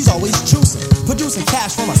 She's always juicing, producing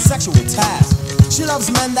cash from a sexual task. She loves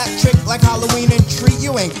men that trick like Halloween and treat.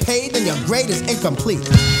 You ain't paid, then your grade is incomplete.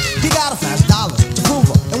 You gotta flash dollars to prove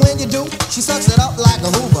her, and when you do, she sucks it up like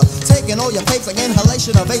a Hoover, taking all your papes like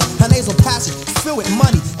inhalation of ace. Her nasal passage filled with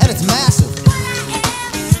money, and it's massive.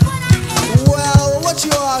 Well, what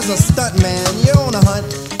you are is a stunt man. You're on a hunt,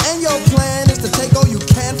 and your plan is to take all you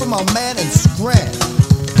can from a man and scram.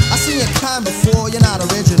 I seen your kind before, you're not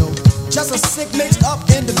original. Just a sick, mixed up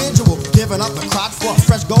individual. Giving up the crotch for a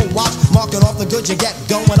fresh gold watch. Marking off the goods you get,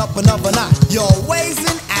 going up another notch. Your ways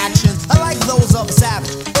and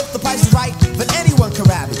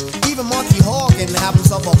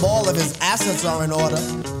assets are in order.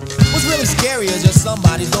 What's really scary is you're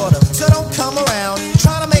somebody's daughter. So don't come around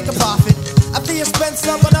trying to make a profit at the expense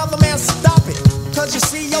of another man. Stop it. Cause you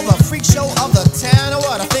see, you're the freak show of the town. And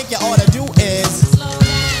what I think you ought to do is slow down.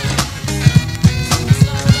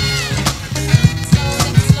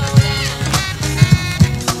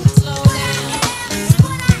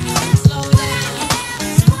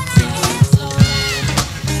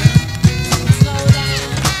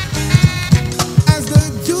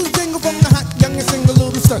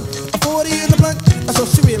 A 40 in the blunt, that's all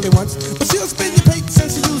she really wants. But she'll spin your plate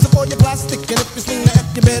since you use it for your plastic. And if you swing the F,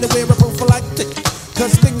 you better wear a prophylactic.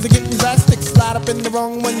 Cause things are getting drastic. Slide up in the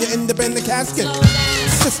wrong when you end up in the casket.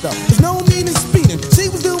 Sister, there's no need in speeding. She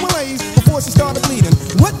was doing ways before she started bleeding.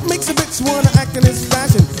 What makes a bitch wanna act in this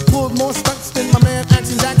fashion? Pulled more stunts than my man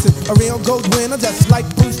Action Jackson. A real gold winner, just like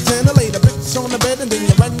Bruce Jenner. Laid a bitch on the bed and then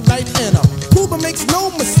you run right in her. Cuba makes no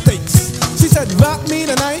mistakes. She said, rock me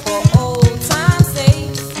tonight. For old time's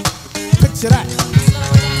sake. Picture that.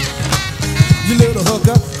 You little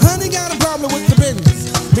hooker. Honey got a problem with the bends.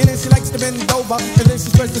 Meaning she likes to bend over and then she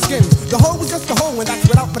spreads the skins. The hoe was just a hoe and that's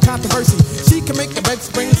without the controversy. She can make the bed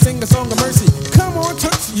spring, sing the song of mercy. Come on,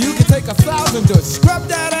 Toots, you can take 1,000 to scrub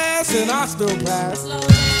that ass and I still pass.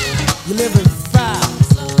 You're living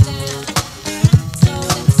fast.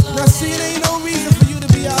 Now see, it ain't no reason for you to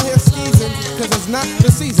be out here skeezing, cause it's not the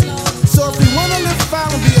season. So if you wanna live foul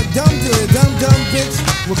and be a dumb bitch,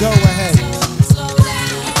 well go ahead.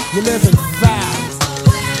 You're living foul.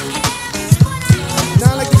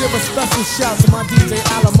 Now I'd like to give a special shout to my DJ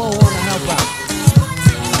Alamo on the help out.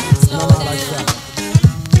 No, I like that.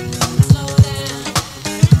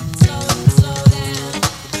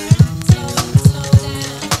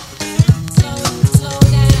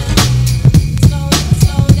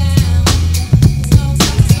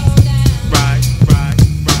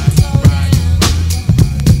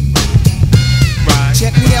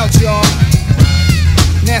 Check me out, y'all.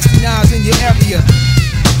 Nasty Nas in your area.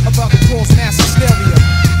 About to cross massive stereo.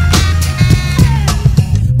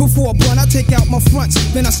 Before a blunt, I take out my fronts,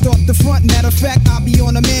 then I start the front. Matter of fact, I'll be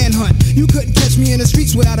on a manhunt. You couldn't catch me in the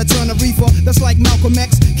streets without a ton of reefer. That's like Malcolm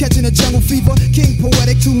X, catching a jungle fever. King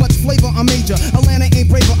poetic, too much flavor, I'm major. Atlanta ain't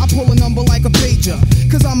braver, I pull a number like a pager.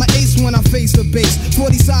 Cause I'm an ace when I face the base.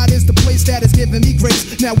 40 side is the place that is giving me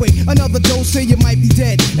grace. Now wait, another dose, say you might be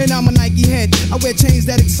dead. And I'm a Nike head, I wear chains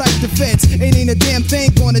that excite the feds. Ain't a damn thing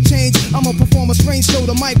gonna change. I'ma perform a strange show,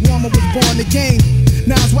 the mic warmer was born to game.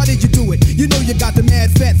 Nas, why did you do it? You know you got the mad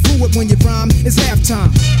fat fluid when you rhyme. It's halftime.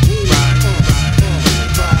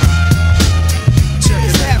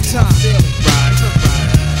 It's halftime.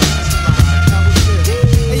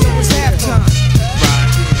 Hey yo, it's halftime.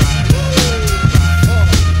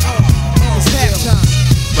 It's halftime.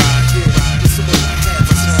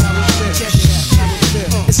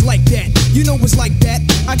 It's like that. You know it's like that.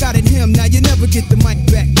 I got it him, now you never get the mic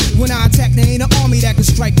back. When I attack, there ain't an army that can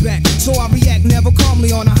strike back. So I react never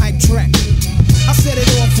calmly on a hype track. I set it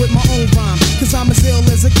off with my own rhyme, cause I'm as ill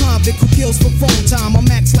as a convict who kills for phone time. I'm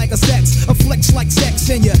max like a sex, a flex like sex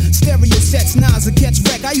in your stereo sets. Nas a catch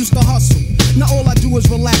wreck, I used to hustle. Now all I do is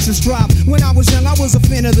relax and strive. When I was young, I was a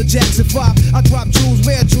fan of the Jackson 5. I drop jewels,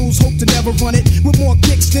 wear jewels, hope to never run it. With more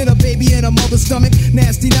kicks than a baby in a mother's stomach.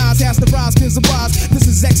 Nasty Nas has to rise, cause of wise. This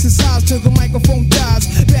is exercise till the microphone dies.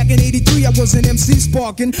 Back in 83, I was an MC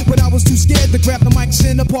sparking, but I was too scared to grab the mics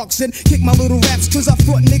in the parks and kick my little raps, cause I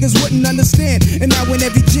thought niggas wouldn't understand. And now in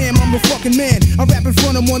every jam, I'm a fucking man. I rap in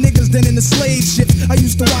front of more niggas than in the slave ships. I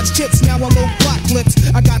used to watch chips, now I load plot clips.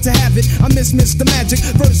 I got to have it, I miss Mr. Magic.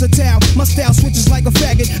 Versatile, my style switches like a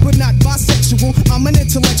faggot, but not bisexual. I'm an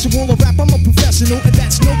intellectual, a rap, I'm a professional, and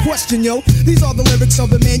that's no question, yo. These are the lyrics of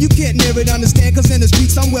the man, you can't near it understand, cause in the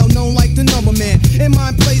streets I'm well known like the number man. In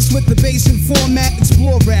my place with the bass and format,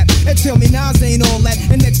 explore rap, and tell me Nas ain't all that.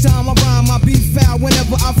 And next time I rhyme, I be foul.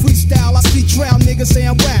 Whenever I freestyle, I see trial niggas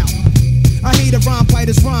saying wow. I hate a rhyme,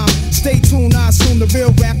 fighters rhyme. Stay tuned, I assume the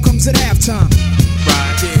real rap comes at halftime.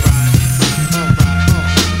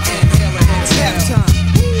 It's halftime.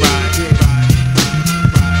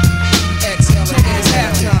 It's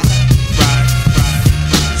halftime.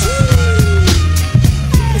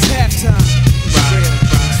 It's halftime.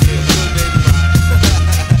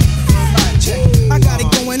 I got it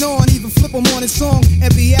going on, even flip them on a song.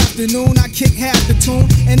 Every afternoon I kick half the tune,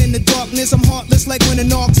 and in the darkness I'm heartless like when the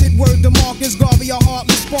knocks hit. Word to Marcus Garvey, a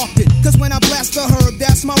heartless sparked it. Cause when I blast the herb,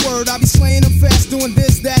 that's my word. I be slaying them fast, doing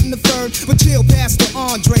this, that, and the third. But chill, Pastor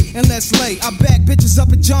Andre and Leslie. I back bitches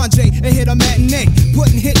up at John Jay and hit a matinee,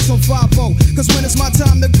 putting hits on 5-0. Cause when it's my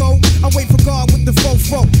time to go, I wait for God with the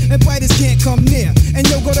fofo, and fighters can't come near. And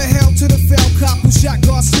yo, go to hell to the fell cop who shot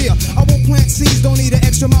Garcia. I won't plant seeds, don't need an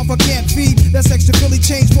extra mouth I can't feed.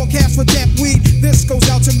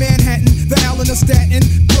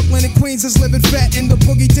 fat and the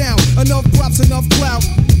boogie down. Enough props, enough clout.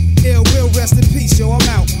 Ill will, rest in peace, yo, I'm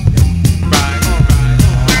out.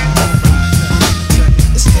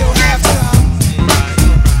 It's still halftime.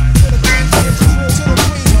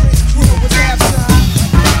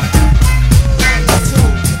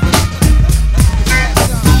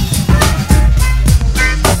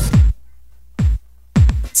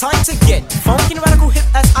 Time to get funky and radical hip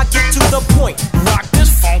as I get to the point. Rock this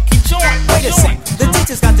funky joint. Wait a sec, the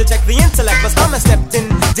teacher's got to check the intellect. But I'm a stepped in,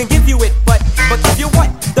 didn't give you it, but give you what?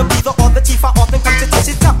 The B, the or, the T, I often come to teach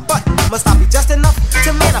it tough. But must I be just enough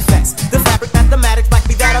to manifest the fabric mathematics might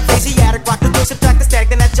be that of Asiatic. Rock the door, subtract the static,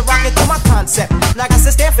 then that you're rocking to my concept. Now I got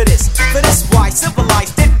to stand for this why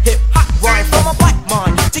civilized hip hop rhyme from a black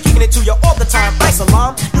mind. To kicking it to you all the time.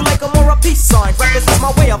 Islam, you like a more a peace sign. Represents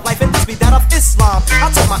my way of life and this be that of Islam.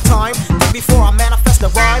 I take my time, think before I manifest the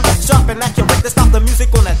rhyme. Sharp and accurate to stop the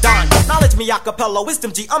music on a dime. Knowledge me acapella,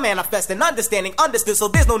 wisdom G, I'm manifesting. Understanding, understood, so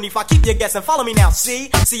there's no need for I keep you guessing. Follow me now, see,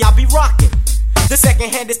 I be rocking. The second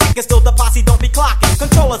hand is ticking, still the posse don't be clocking.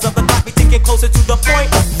 Controllers of the clock be ticking closer to the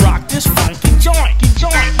point. Rock this funky joint,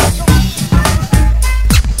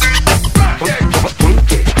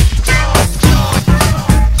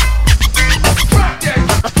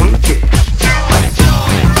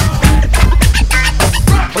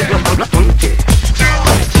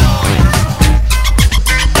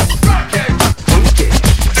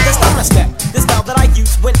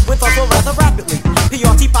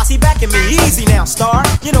 Easy now, star.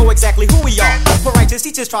 You know exactly who we are. For righteous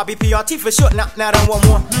teachers, try BPRT for short. Now don't want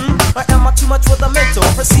more. Or am I too much for the mental?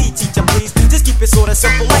 Proceed, teacher, please. Just keep it sorta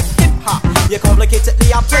simple like hip hop. Yeah,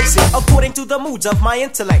 complicatedly I place it according to the moods of my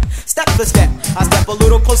intellect. Step for step, I step a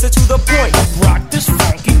little closer to the point. Rock this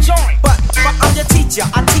funky joint. But I'm your teacher,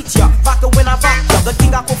 I teach ya. Rock it when I rock ya. The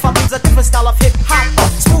king Aqua brings a different style of hip hop.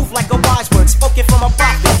 Smooth like a wise word, spoken from a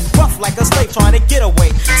prophet. Rough like a slave trying to get away.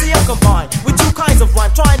 See, I'm combined with two kinds of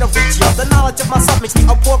rhyme trying to reach ya. The knowledge of myself makes me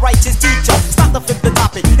a poor righteous teacher. Stop to flip the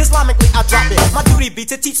topic, Islamically I drop it. My duty be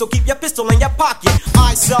to teach, so keep your pistol in your pocket.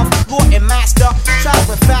 I self, Lord and master,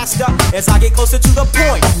 traveling faster as I get closer to the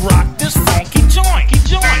point. Rock this funky joint,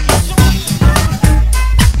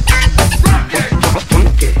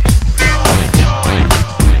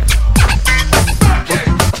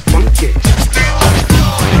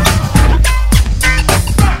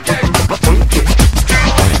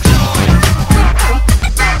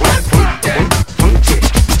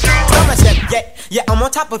 Yeah, I'm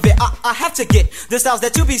on top of it, I have to get the styles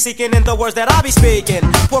that you be seeking and the words that I be speaking.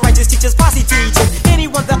 Poor righteous teachers, posse teaching.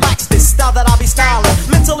 Anyone that lacks this style that I be styling,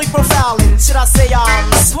 mentally profiling. Should I say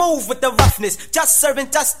I'm smooth with the roughness, just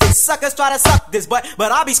serving justice. Suckers try to suck this, but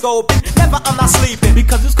I be scoping. Never, I'm not sleeping,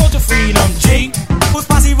 because it's culture freedom, G. Who's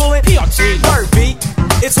posse ruling? PRT. Word B.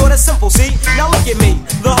 It's sorta simple, see? Now look at me,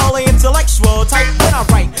 the holy intellectual type. When I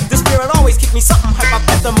write, the spirit always keep me something hype. I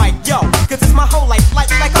bet the mic, yo, cause it's my whole life,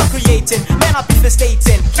 like I'm creating. Man, I be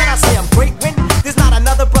devastating. Can I say I'm great when there's not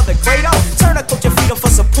another brother greater? Turn a coach and freedom for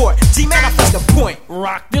support. G, manifest the point.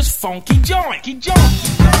 Rock this funky joint,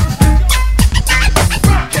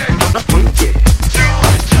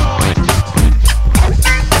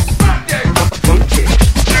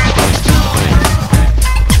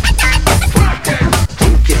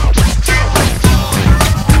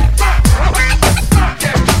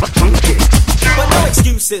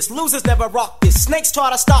 Losers never rock this. Snakes try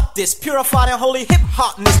to stop this. Purified and holy hip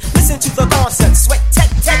hopness. Listen to the concept. Sweat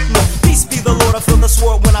techno. Peace be the Lord. I feel the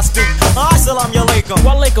sword when I speak. Assalamu alaikum.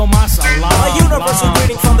 Walaikum assalam. A universal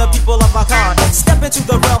greeting from the people of my kind. Step into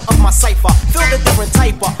the realm of my cipher. Feel the different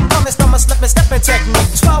type of stomach stepping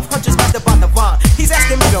technique. 1200s mastered by the vine. He's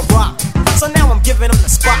asking me to rock, so now I'm giving him the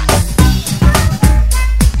spot.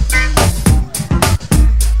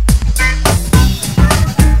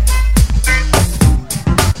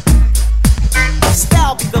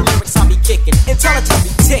 Intelligence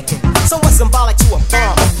be ticking, somewhat symbolic to a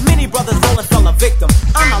bomb. Many brothers rolling fell a victim.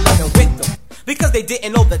 I'm not living with them because they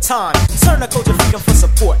didn't know the time. Turn the culture freedom for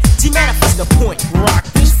support. G, manifest the point. Rock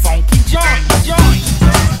this funky joint.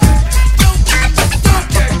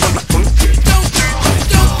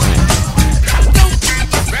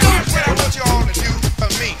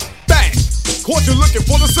 Caught you looking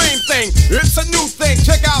for the same thing. It's a new thing.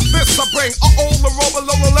 Check out this I bring. The roll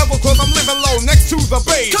below the level, cause I'm living low next to the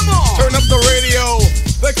base. Come on! Turn up the radio.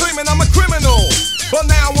 They're claiming I'm a criminal, but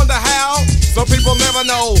now I wonder how. Some people never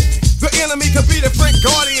know. The enemy could be the Frank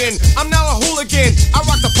Guardian. I'm now a hooligan. I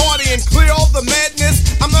rock the party and clear all the madness.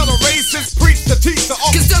 I'm not a racist. Preach the teach the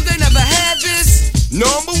office. Cause some they never had this.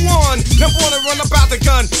 Number one, never wanna run about the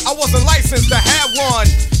gun. I wasn't licensed to have one.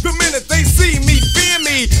 The minute they see me, fear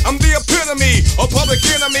me. I'm the epitome enemy, a public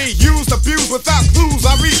enemy. Used, abused without clues.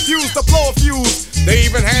 I refuse to blow a fuse. They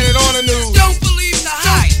even had it on the news. Don't believe the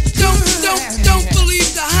hype. Don't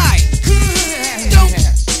believe the hype.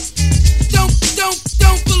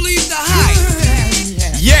 Don't believe the hype.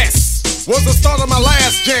 Yes, was the start of my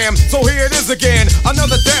last jam, so here it is again,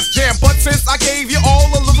 another Def Jam. But since I gave you all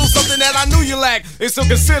a little something that I knew you lacked, they still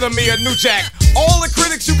consider me a new jack. All the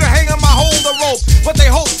critics you can hang on my hold the rope, but they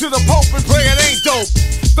hope to the Pope and pray it ain't dope.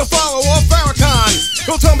 The follower of Farrakhan,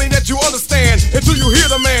 don't tell me that you understand until you hear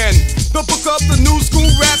the man. The book of the new school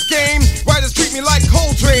rap game, writers treat me like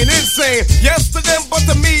Coltrane, insane. Yes to them, but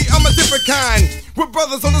to me, I'm a different kind. We're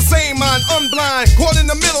brothers on the same mind, unblind, caught in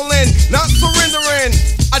the middle and not surrendering.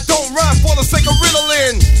 I don't rhyme for the sake of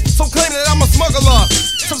riddling. Some claim that I'm a smuggler.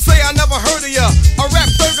 Some say I never heard of ya. A rap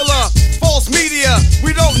burglar, false media.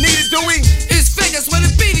 We don't need it, do we? It's fake, that's what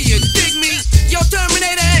it be to you. Dig me? Yo,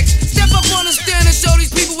 Terminator X, step up on the stand and show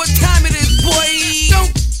these people what time it is, boy.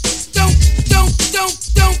 Don't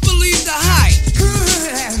believe the hype.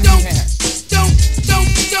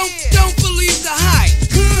 Don't believe the hype.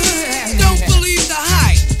 Don't believe the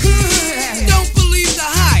hype. Don't believe the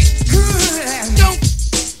hype.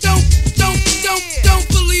 Don't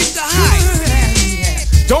believe the hype.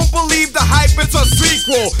 Don't believe the hype, it's a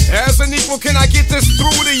sequel. As an equal, can I get this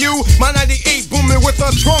through to you? My 98 booming with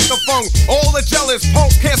a trunk of funk. All the jealous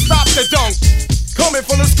punks can't stop the dunk. Coming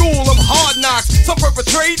from the school of hard knocks, some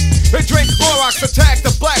perpetrate, they drink Clorox, attack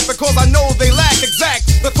the black because I know they lack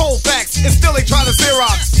exact the cold facts, and still they try to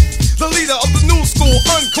Xerox. The leader of the new school,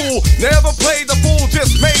 uncool, never played the fool,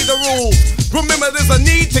 just made the rules. Remember there's a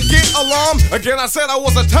need to get alarm, again I said I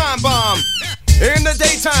was a time bomb. In the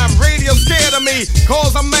daytime, radio scared of me,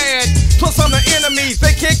 cause I'm mad, plus I'm the enemy.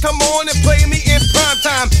 They can't come on and play me in prime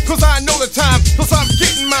time, cause I know the time, cause I'm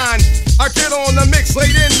getting mine. I get on the mix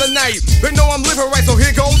late in the night, they know I'm living right, so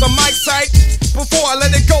here goes the mic sight. Before I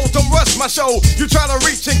let it go, don't rush my show. You try to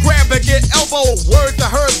reach and grab and get elbow. Word to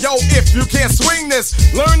herb, yo, if you can't swing this,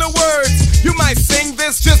 learn the words. You might sing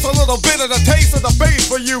this, just a little bit of the taste of the bass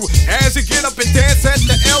for you. As you get up and dance at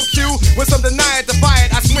the LQ, with some deny it, defy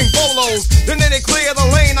it, I swing bolos. Then they clear the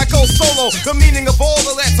lane, I go solo. The meaning of all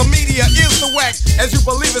of that to media is the whack. As you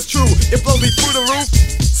believe it's true, it blows me through the roof.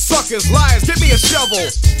 Suckers, liars, give me a shovel.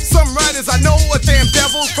 Some writers I know are damn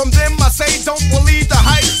devils. From them I say don't believe the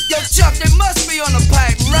hype. Yo, Chuck, they must be on the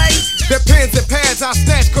pipe, right? Their pens and pads I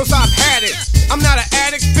snatch cause I've had it. I'm not an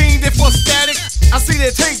addict, fiending for static. I see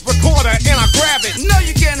their tape recorder and I grab it. No,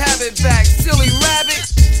 you can't have it back, silly rabbit.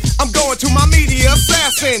 I'm going to my media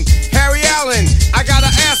assassin, Harry Allen. I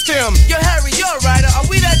gotta ask him. Yo, Harry, you're a writer. Are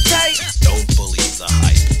we that tight? Don't believe the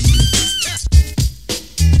hype.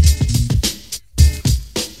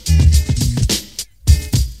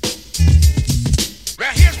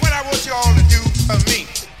 Well, here's what I want you all to do for me.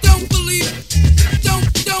 Don't believe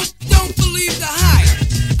the hype.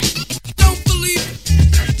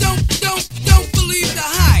 Don't believe the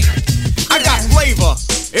hype. I got flavor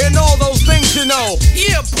in all those things you know.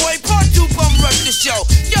 Yeah, boy, part 2 bum rush the show.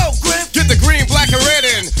 Yo, Griff. Get the green, black, and red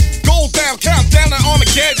in. Gold down, countdown to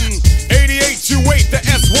Armageddon. 88, you wait, the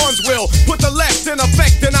S1s will put the left in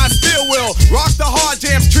effect, and I still will rock the hard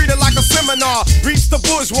jams, treat it like a seminar. Reach the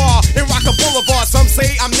bourgeois and rock a boulevard. Some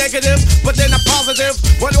say I'm negative, but then I'm positive.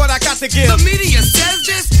 What I got to give? The media says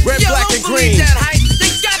this. Red, yo, black, and green. That hype.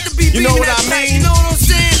 They got to be you know what I hype. mean? You know what I'm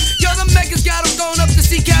saying? Yo, the Meccas got them going up to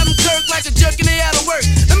see Captain Kirk like a jerk and they out of work.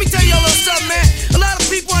 Let me tell you a little something, man. A lot of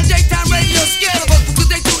people on daytime radio scared of us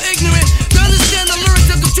because they too ignorant to understand the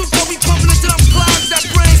lyrics of the truth. Don't be pumping into them clouds, that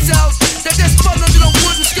brain cells that just fun under the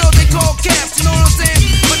wooden skull they call caps. You know what I'm saying?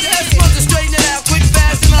 But the S1s are straighten it out quick,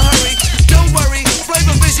 fast, in a hurry. Don't worry,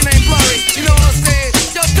 flavor vision ain't blurry. You know what I'm saying?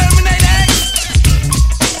 Yo, Terminator X.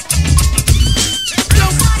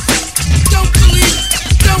 Don't believe the hype.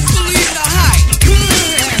 Don't believe the hype.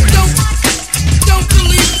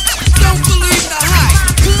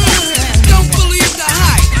 Don't believe the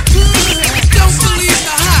hype. Don't believe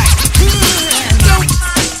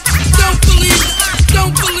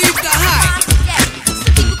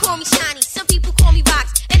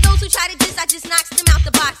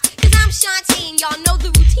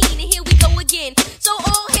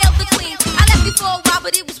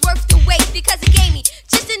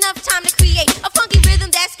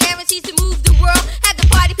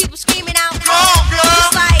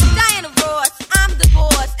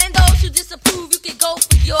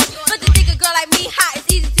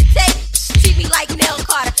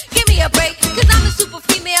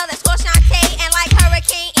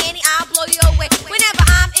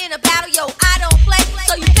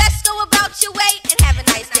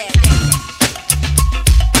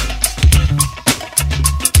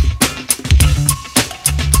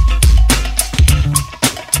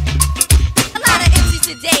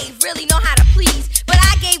Future Dave really know how to please, but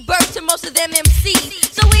I gave birth to most of them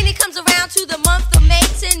MCs. So when it comes around to the month of May,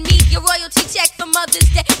 send me your royalty check for Mother's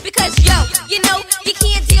Day. Because yo, you know, you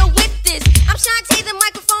can't deal with this. I'm Shantae, the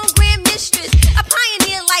microphone grand mistress, a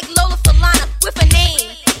pioneer like Lola Falana with a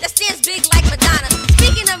name that stands big like Madonna.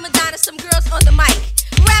 Speaking of Madonna, some girls on the mic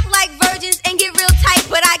rap like virgins and get real tight,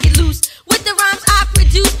 but I get loose with the rhymes I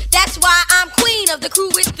produce. That's why I'm queen of the crew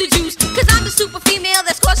with the juice. Cause I'm the super female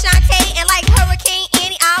that's called Shantae, and like Hurricane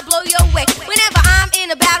Annie, I'll blow your way. Whenever I'm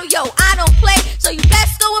in a battle, yo, I don't play. So you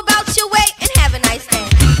best go about your way and have a nice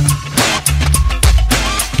day.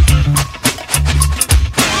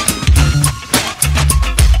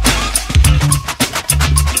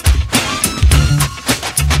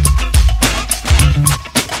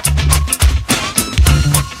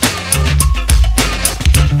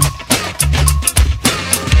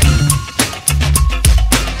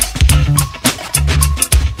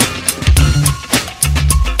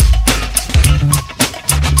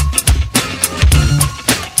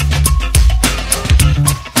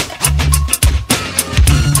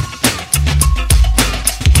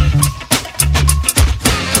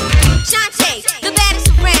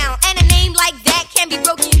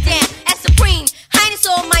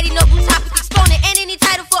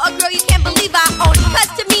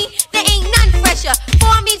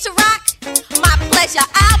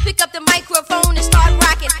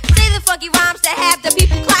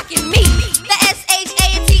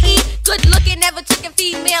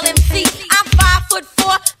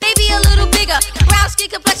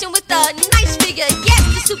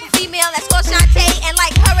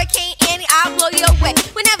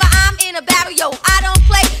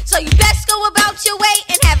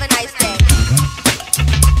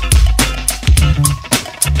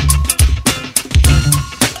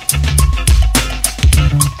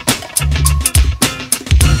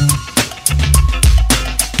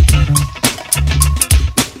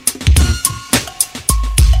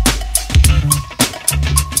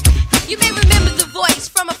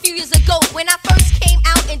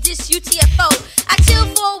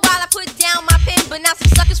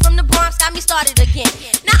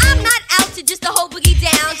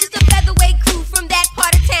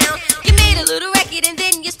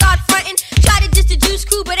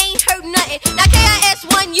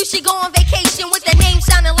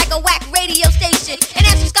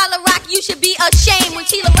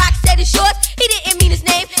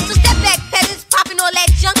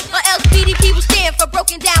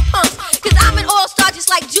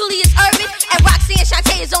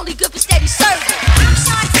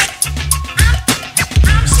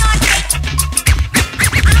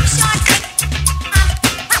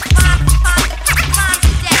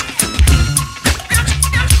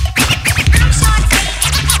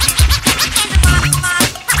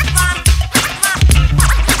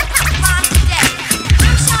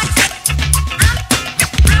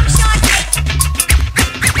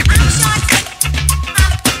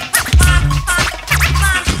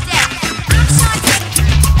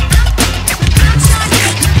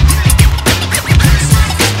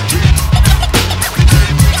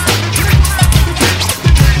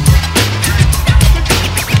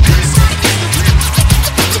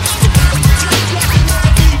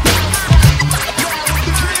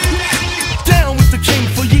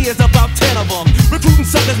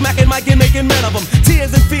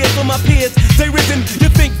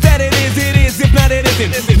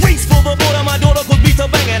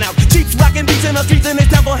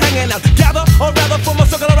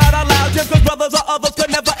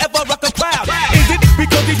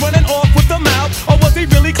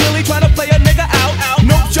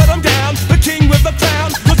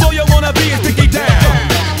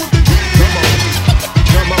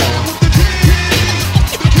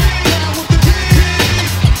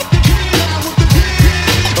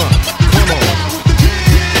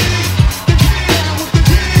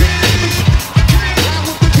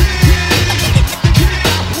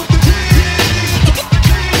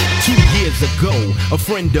 A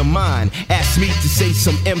friend of mine asked me to say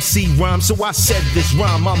some MC rhyme, so I said this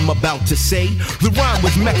rhyme I'm about to say. The rhyme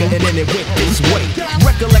was Mecca and then it went this way.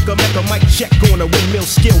 Recollect a Mecca mic check on a windmill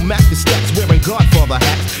skill. Mac the stats wearing Godfather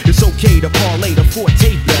hats. It's okay to parlay the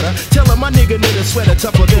forte better. Tell him my nigga need a sweater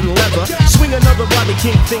tougher than leather. Swing another Bobby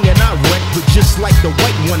King thing and I wreck. But just like the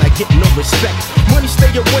white one, I get no respect. Money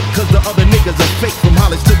stay awake cause the other niggas are fake. From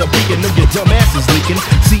Hollis to the beacon, know your dumb ass is leaking.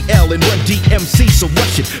 CL and Run DMC, so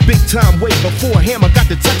rush it. Big time way before Hammer got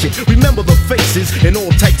to touch it. Remember the faces in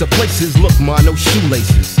all types of places. Look, ma, no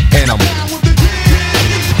shoelaces. And I'm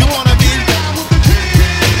You wanna be?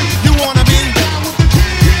 You wanna be?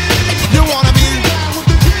 You wanna be?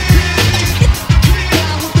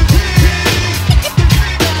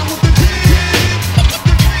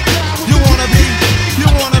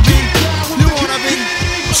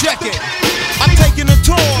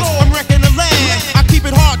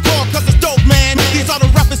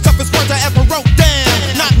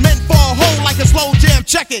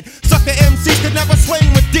 it. Sucker MCs could never swing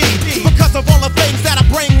with D because of all the things that I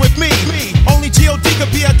bring with me. Only G.O.D.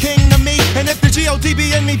 could be a king to me, and if the G.O.D.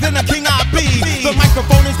 be in me, then a king I be. The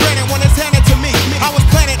microphone is granted when it's handed to me. I was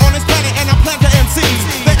planted on this planet and I plan to MCs.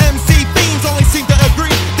 The MC fiends only seem to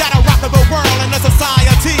agree that I rock the world and the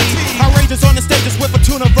society. Outrageous on the stages with a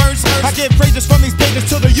tuna verse. I give praises from these pages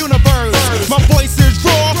to the universe. My voice is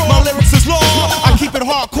raw, my lyrics is law. I keep it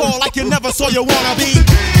hardcore like you never saw you wanna be.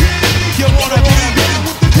 You wanna be.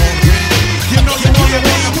 You know you wanna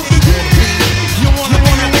be. You wanna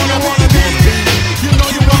be. You know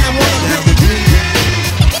you wanna be.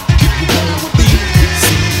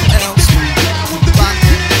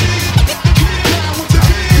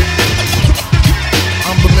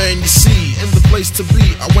 I'm the man you see in the place to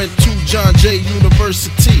be. I went to John Jay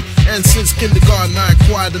University, and since kindergarten I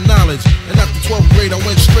acquired the knowledge. And after 12th grade I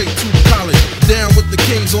went straight to college. Down with the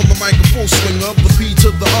kings on the mic, a full swinger. The P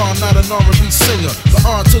to the R, not an R&B singer. The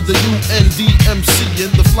R to the U-N-D-M-C,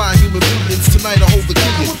 and the fly human beings. Tonight I hold the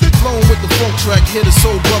key. Flowing with the funk track, hit a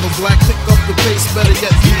soul brother black. Pick up the pace, better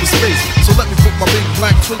yet through the space. So let me put my big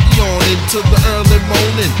black Twinkie on into the early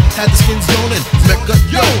morning. Had the skins yawning. Mecca,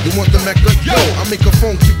 yo, you want the Mecca? Yo, I make a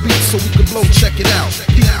funky beat so we can blow. Check it out.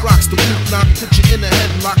 He rocks the boot knock, put you in the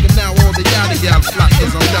headlock, and now all the yada yada flock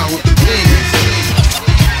is I'm down with the things.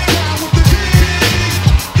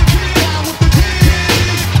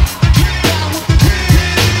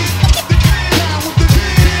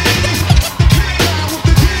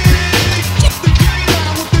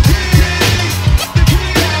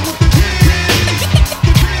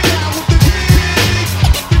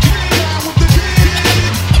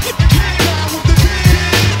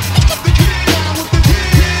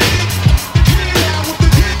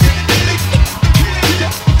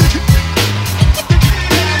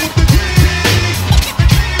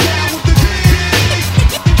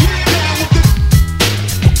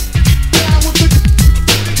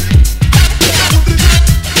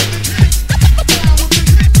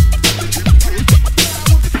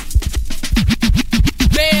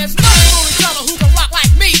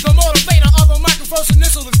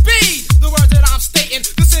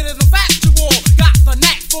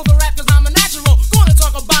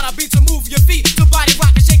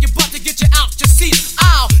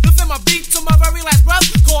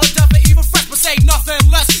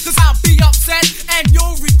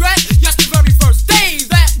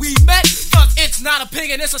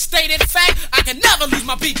 It's a stated fact. I can never lose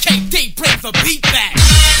my BKD. Bring the beat back.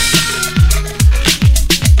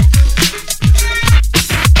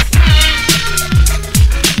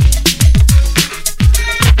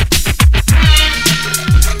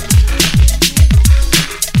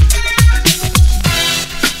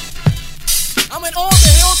 I'm in all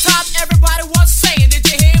the hilltop. Everybody was saying, did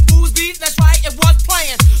you hear Boo's beat? That's right, it was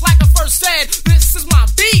playing. Like I first said, this is my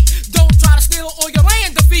beat. Don't try to steal or your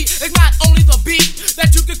land defeat. It's not only the beat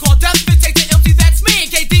that you can call death. It takes the MC, that's me.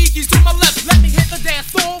 And KD keys to my left. Let me hit the dance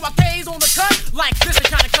floor. My K's on the cut. Like this, the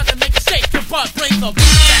kind of cut that make you shake your butt. Bring the beat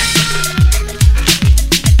back.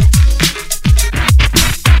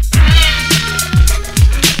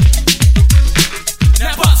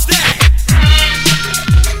 Now bust that.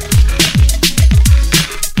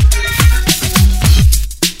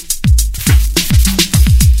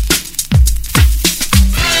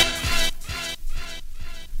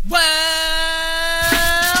 Well,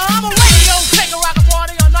 I'm a radio taker, rock a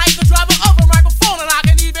party all night, the driver of a microphone, and I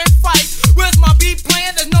can even fight. With my beat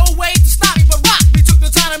playing, there's no way to stop me, but rock me. Took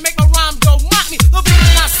the time to make my rhyme go mock me. The beat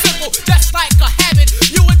is not simple, just like a habit.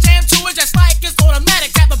 You would jam to it just like it's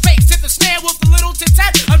automatic. Tap the bass, hit the snare with a little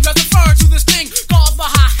tit-tat. I'm just referring to this thing called the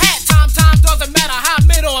hi-hat. Time doesn't matter how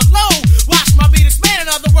mid or low. Watch my beat expand,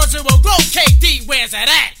 in other words, it will grow. KD, where's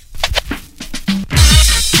that at?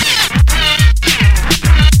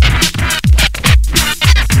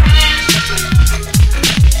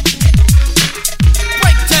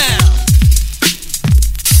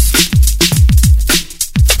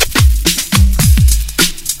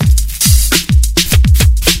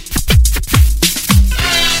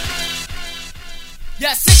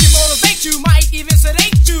 Yes, it can motivate you, might even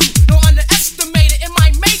sedate you. Don't underestimate it, it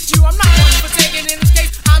might make you. I'm not one for taking in this case.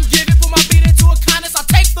 I'm giving for my beat into a kindness. I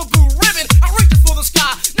take the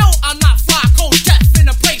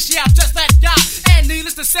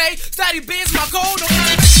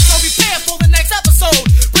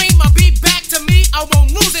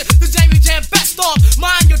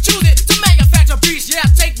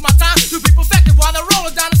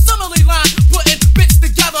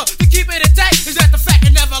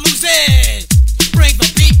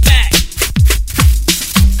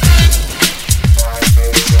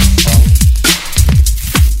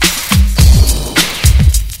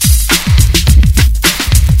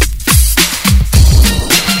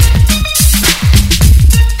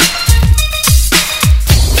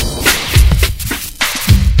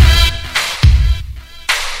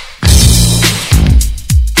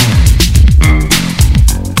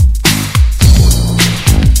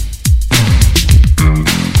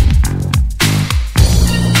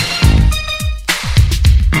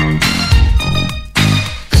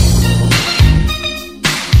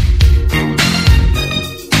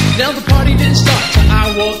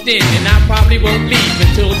walked in, and I probably won't leave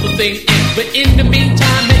until the thing ends. But in the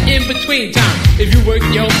meantime and in between time, if you work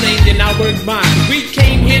your thing, then I work mine. We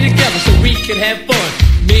came here together so we could have fun.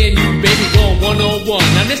 Me and you, baby, going one-on-one.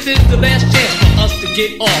 Now this is the last chance for us to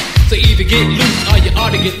get off. So either get loose or you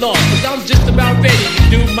ought to get lost. Cause I'm just about ready to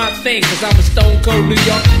do my thing. Cause I'm a stone cold New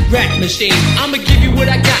York rap machine. I'ma give you what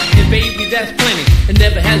I got, and baby, that's plenty. And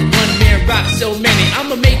never has one man rock so many.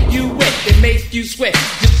 I'ma make you wet and make you sweat,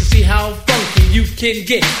 just to see how funky you can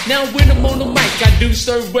get. Now when I'm on the mic, I do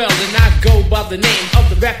serve well, and I go by the name of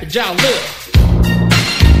the rapper y'all love.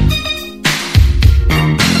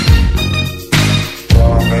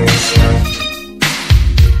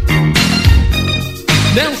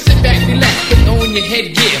 Now sit back, relax, put on your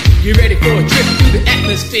headgear. You're ready for a trip through the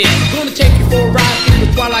atmosphere. Gonna take you for a ride through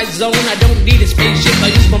the twilight zone. I don't need a spaceship, I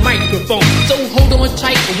use my microphone. So hold on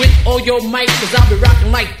tight with all your might, cause I'll be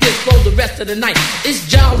rocking like this for the rest of the night. It's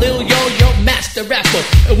Ja Lil, your master rapper.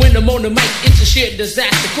 And when I'm on the mic, it's a sheer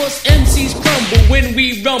disaster. Cause MCs crumble when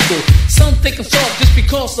we rumble. Some think I'm soft just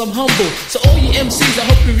because I'm humble. So all you MCs, I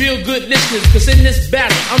hope you're real good listeners. Cause in this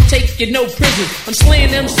battle, I'm taking no prisoners. I'm slaying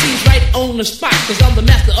MCs right on the spot. Cause I'm the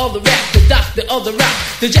master of the rap, the doctor of the rap,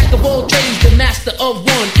 the jack of all trades, the master of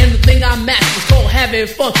one. And the thing I master is called having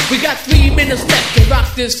fun. We got 3 minutes left to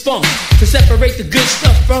rock this funk, to separate the good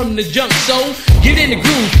stuff from the junk. So get in the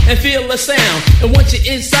groove and feel the sound. And once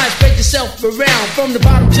you're inside, spread yourself around, from the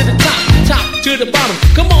bottom to the top, top to the bottom.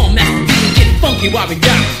 Come on, Master D, and get funky while we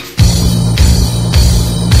got it.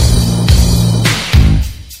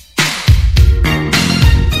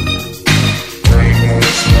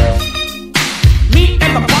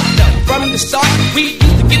 From the start, we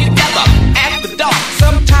used to get together at the dark.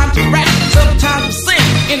 Sometimes we rap, sometimes we sing.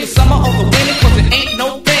 In the summer or the winter, cause it ain't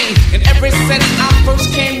no thing. And ever since I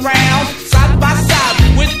first came round, side by side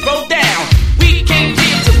we would throw down. We came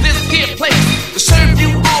here to this here place to serve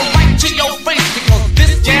you all right to your face. Because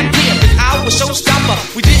this jam here is our showstopper.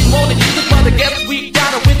 We didn't want to use it, but I guess we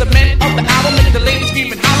got it. With the men of the hour, make the ladies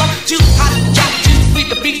scream and holler. Too hot to drop, too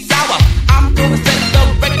sweet to be sour. I'm gonna set the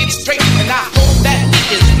record straight, and I hope that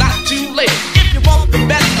it is not too late. If you want the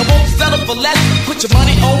best, I won't settle for less. Put your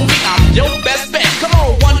money on me, I'm your best bet. Come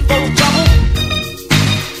on, 1 for the trouble,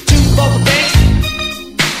 2 for the bass,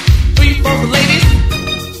 3 for the ladies,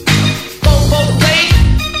 4 for the play.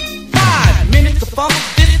 5 minutes of funk,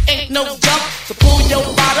 this ain't no jump. So pull your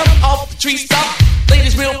bottom off the tree stump.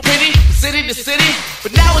 Ladies real pretty, city to city.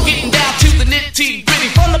 But now we're getting down to the nitty gritty.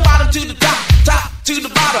 From the bottom to the top, top to the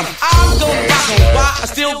bottom. I'm gonna rock on why I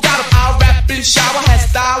still got 'em. I'll rap and shower, has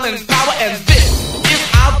style and power. And this is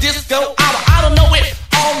our disco hour. I don't know if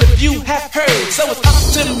all of you have heard, so it's up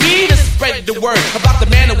to me to spread the word about the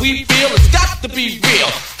man that we feel. It's got to be real.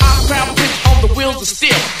 Our crown prince on the wheels of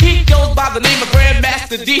steel. He goes by the name of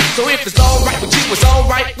Grandmaster D. So if it's alright with you, it's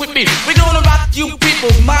alright with me. We're gonna rock you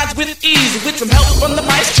people's minds with ease, with some help from the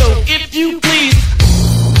maestro, if you please.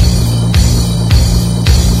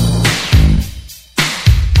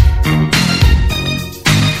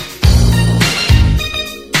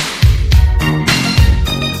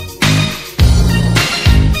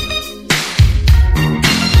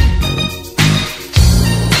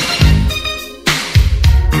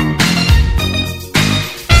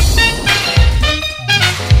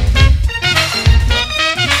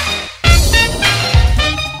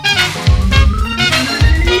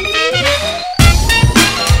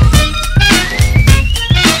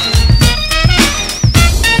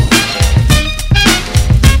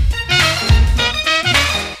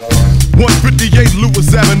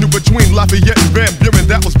 Avenue between Lafayette and Van Buren.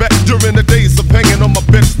 That was back during the days of hanging on my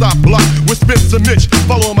Bed-Stuy block with Spence and Mitch,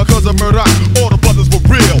 following my cousin Murdoch. All the brothers were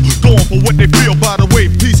real, going for what they feel. By the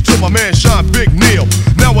way, peace to my man Sean Big Neil.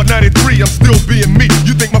 Now at 93, I'm still being me.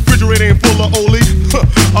 You think my refrigerator ain't full of Oli?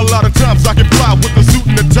 A lot of times I can fly with the suit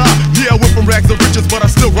and the tie. Yeah, I went from rags to riches, but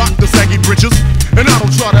I still rock the saggy britches. And I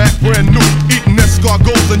don't try to act brand new, eating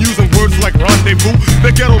escargots and using words like rendezvous.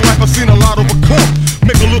 The ghetto life I've seen a lot overcome.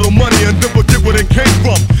 Make a little money and then forget where it came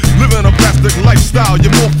from. Living a plastic lifestyle,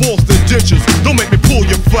 you're more false than dentures. Don't make me pull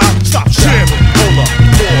your file. Stop jamming. Hold up,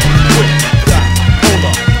 quick, stop. Hold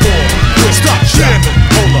up, quick, stop jamming.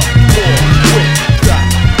 Hold up, quick, stop.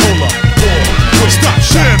 Hold up, quick, stop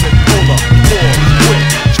jamming. Hold up, quick,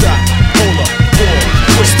 stop. Hold up,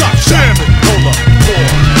 quick, stop jamming. Hold up,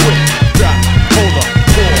 quick, stop. Hold up,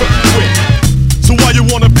 quick. So why you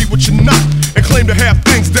wanna be what you're not and claim to have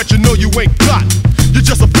things that you know you ain't got? You're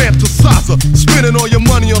just a fantasizer, spending all your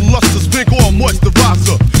money on lustrous pink or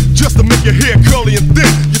moisturizer, just to make your hair curly and thin.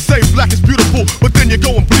 You say black is beautiful, but then you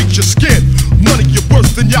go and bleach your skin. Money, you're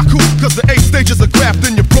worse than Yaku, cause the 8 stages of graft,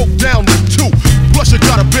 then you broke down to 2. Plus you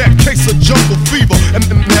got a bad case of jungle fever, and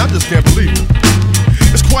just can't believe it.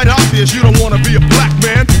 It's quite obvious you don't wanna be a black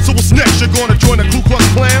man. So what's next? You're gonna join the Ku Klux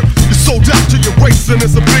Klan? You're sold out to your race and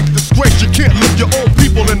it's a big disgrace. You can't look your own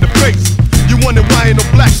people in the face. You wonder why ain't no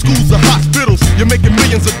black schools or hospitals. You're making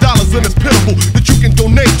millions of dollars and it's pitiful that you can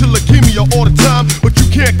donate to leukemia all the time, but you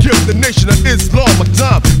can't give the nation of Islam a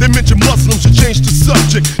dime. They mention Muslims, you change the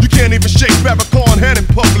subject. You can't even shake Farrakhan hand in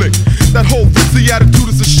public. That whole ritzy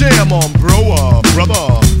attitude is a sham on, bro.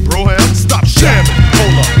 Brother, Broham, stop shamming.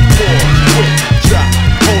 Hold up, quick, drop.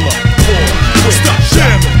 Hold up, quick, stop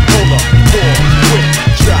shamming. Hold up, quick,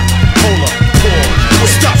 drop. Hold up,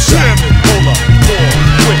 quick, stop shamming. Hold up,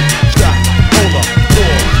 quick, drop. Hold up,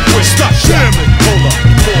 quick, stop shamming. Hold up,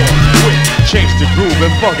 quick, change the groove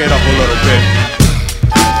and funk it up a little bit.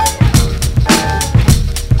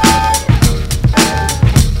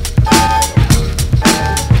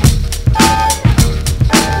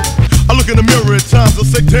 In the mirror at times I'll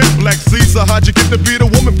say, damn, Black Caesar, how'd you get to be the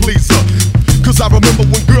woman pleaser? Cause I remember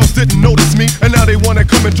when girls didn't notice me, and now they wanna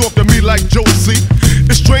come and talk to me like Josie.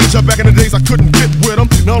 It's strange how back in the days I couldn't get with them,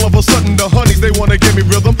 and all of a sudden the honeys, they wanna give me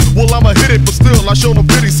rhythm. Well, I'ma hit it, but still I show them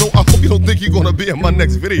pity, so I hope you don't think you're gonna be in my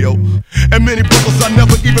next video. And many brothers I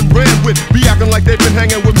never even ran with be acting like they've been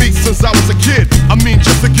hanging with me since I was a kid. I mean,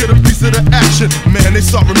 just to get a piece of the action. Man, they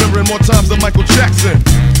start remembering more times than Michael Jackson.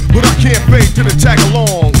 But I can't fade to the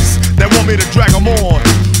tag-alongs that want me to drag them on,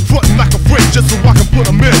 frontin' like a freak just so I can put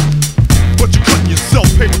them in. But you're cutting yourself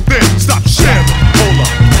paper thin. Stop shamming. Hold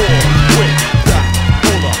up, quick, drop.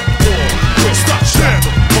 Hold up, quick, stop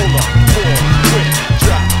shamming. Hold up, quick,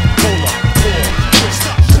 drop. Hold up, quick,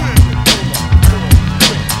 stop shamming. Hold up,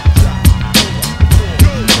 quick, drop.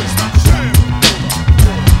 Hold up, stop shamming.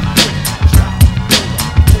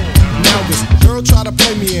 Now this girl try to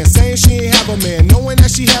play me in, saying she ain't have a man, knowing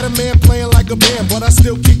that she had a man playing like a band, but I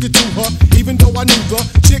still kicked it to her, even though I knew the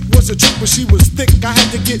chick was a trick, but she was thick. I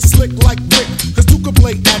had to get slick like Rick, cause two could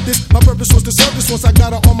play at this. My purpose was to serve this once I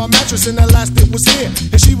got her on my mattress, and at last it was here,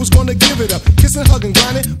 and she was gonna give it up, kissing, hugging,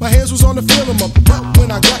 grinding. My hands was on the feel 'em up, but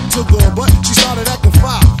when I got to the butt, she started acting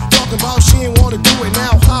foul, talking about she ain't wanna do it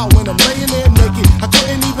now. How? When I'm laying there naked, I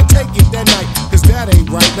couldn't even take it that night, cause that ain't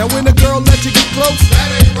right. Now when a girl let you get close, that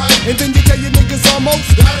ain't right. And then you tell your niggas almost,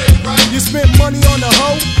 that ain't right. You spent money on the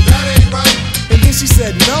hoe, that ain't right. And then she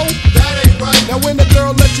said no, that ain't right. Now when the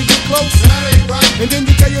girl let you get close, that ain't right. And then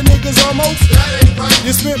you tell your niggas almost, that ain't right.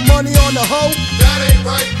 You spent money on the hoe, that ain't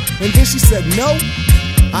right. And then she said no.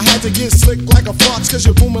 I had to get slick like a fox, cause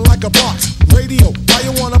you're booming like a box. Radio, why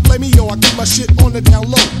you wanna play me? Yo, I keep my shit on the down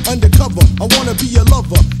low, undercover. I wanna be your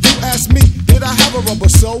lover. You asked me, did I have a rubber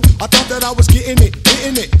soul? I thought that I was getting it,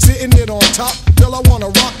 hitting it, sitting it on top. Girl, I wanna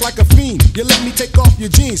rock like a fiend. You let me take off your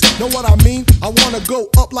jeans, know what I mean? I wanna go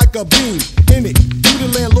up like a beam. In it, you the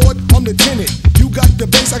landlord, I'm the tenant. You got the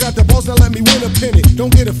bass, I got the balls, now let me win a pennant.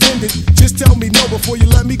 Don't get offended, just tell me no before you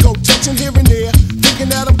let me go touching here and there, thinking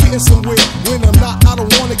that I'm getting somewhere. When I'm not, I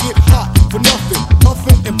don't wanna get hot for nothing,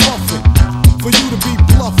 puffing and puffing, for you to be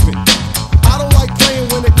bluffing. I don't like playing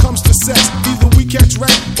when it comes to sex. Either we catch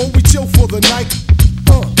rap or we chill for the night.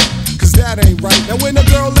 Cause that ain't right. Now when a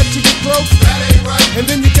girl let you get close, that ain't right. And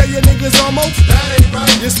then you tell your niggas almost, that ain't right.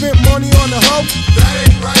 You spent money on the hoe, that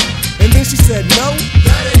ain't right. And then she said no,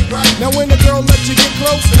 that ain't right. Now when a girl let you get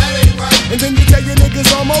close, that ain't right. And then you tell your niggas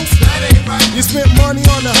almost, that ain't right. You spent money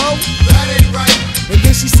on the hoe, that ain't right. And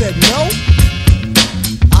then she said no.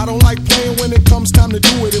 I don't like playing when it comes time to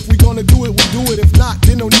do it. If we gonna do it, we do it. If not,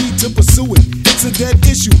 then no need to pursue it. It's a dead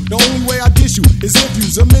issue. The only way I dish you is if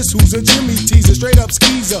you's a miss who's a Jimmy teaser, straight up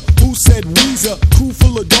skeezer. Who said Weezer? Crew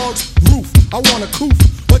full of dogs, roof. I want a coof,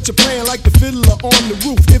 but you're playing like the fiddler on the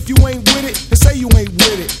roof. If you ain't with it, then say you ain't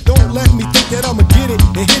with it. Don't let me think that I'ma get it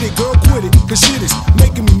and hit it, girl, quit it. Cause shit is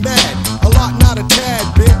making me mad. A lot, not a tad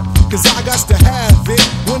bit. Cause I got to have it.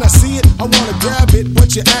 When I see it, I wanna grab it,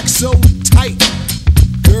 but you act so tight.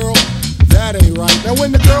 Girl, that ain't right. Now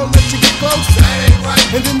when the girl let you get close, that ain't right.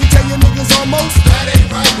 And then you tell your niggas almost, that ain't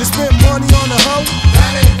right. You spent money on the hoe,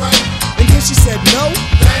 that ain't right. And then she said no,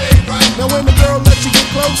 that ain't right. Now when the girl let you get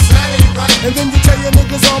close, that ain't right. And then you tell your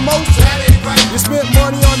niggas almost, that ain't right. You spent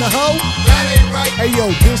money on the hoe, that ain't right. Hey yo,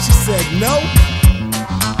 then she said no.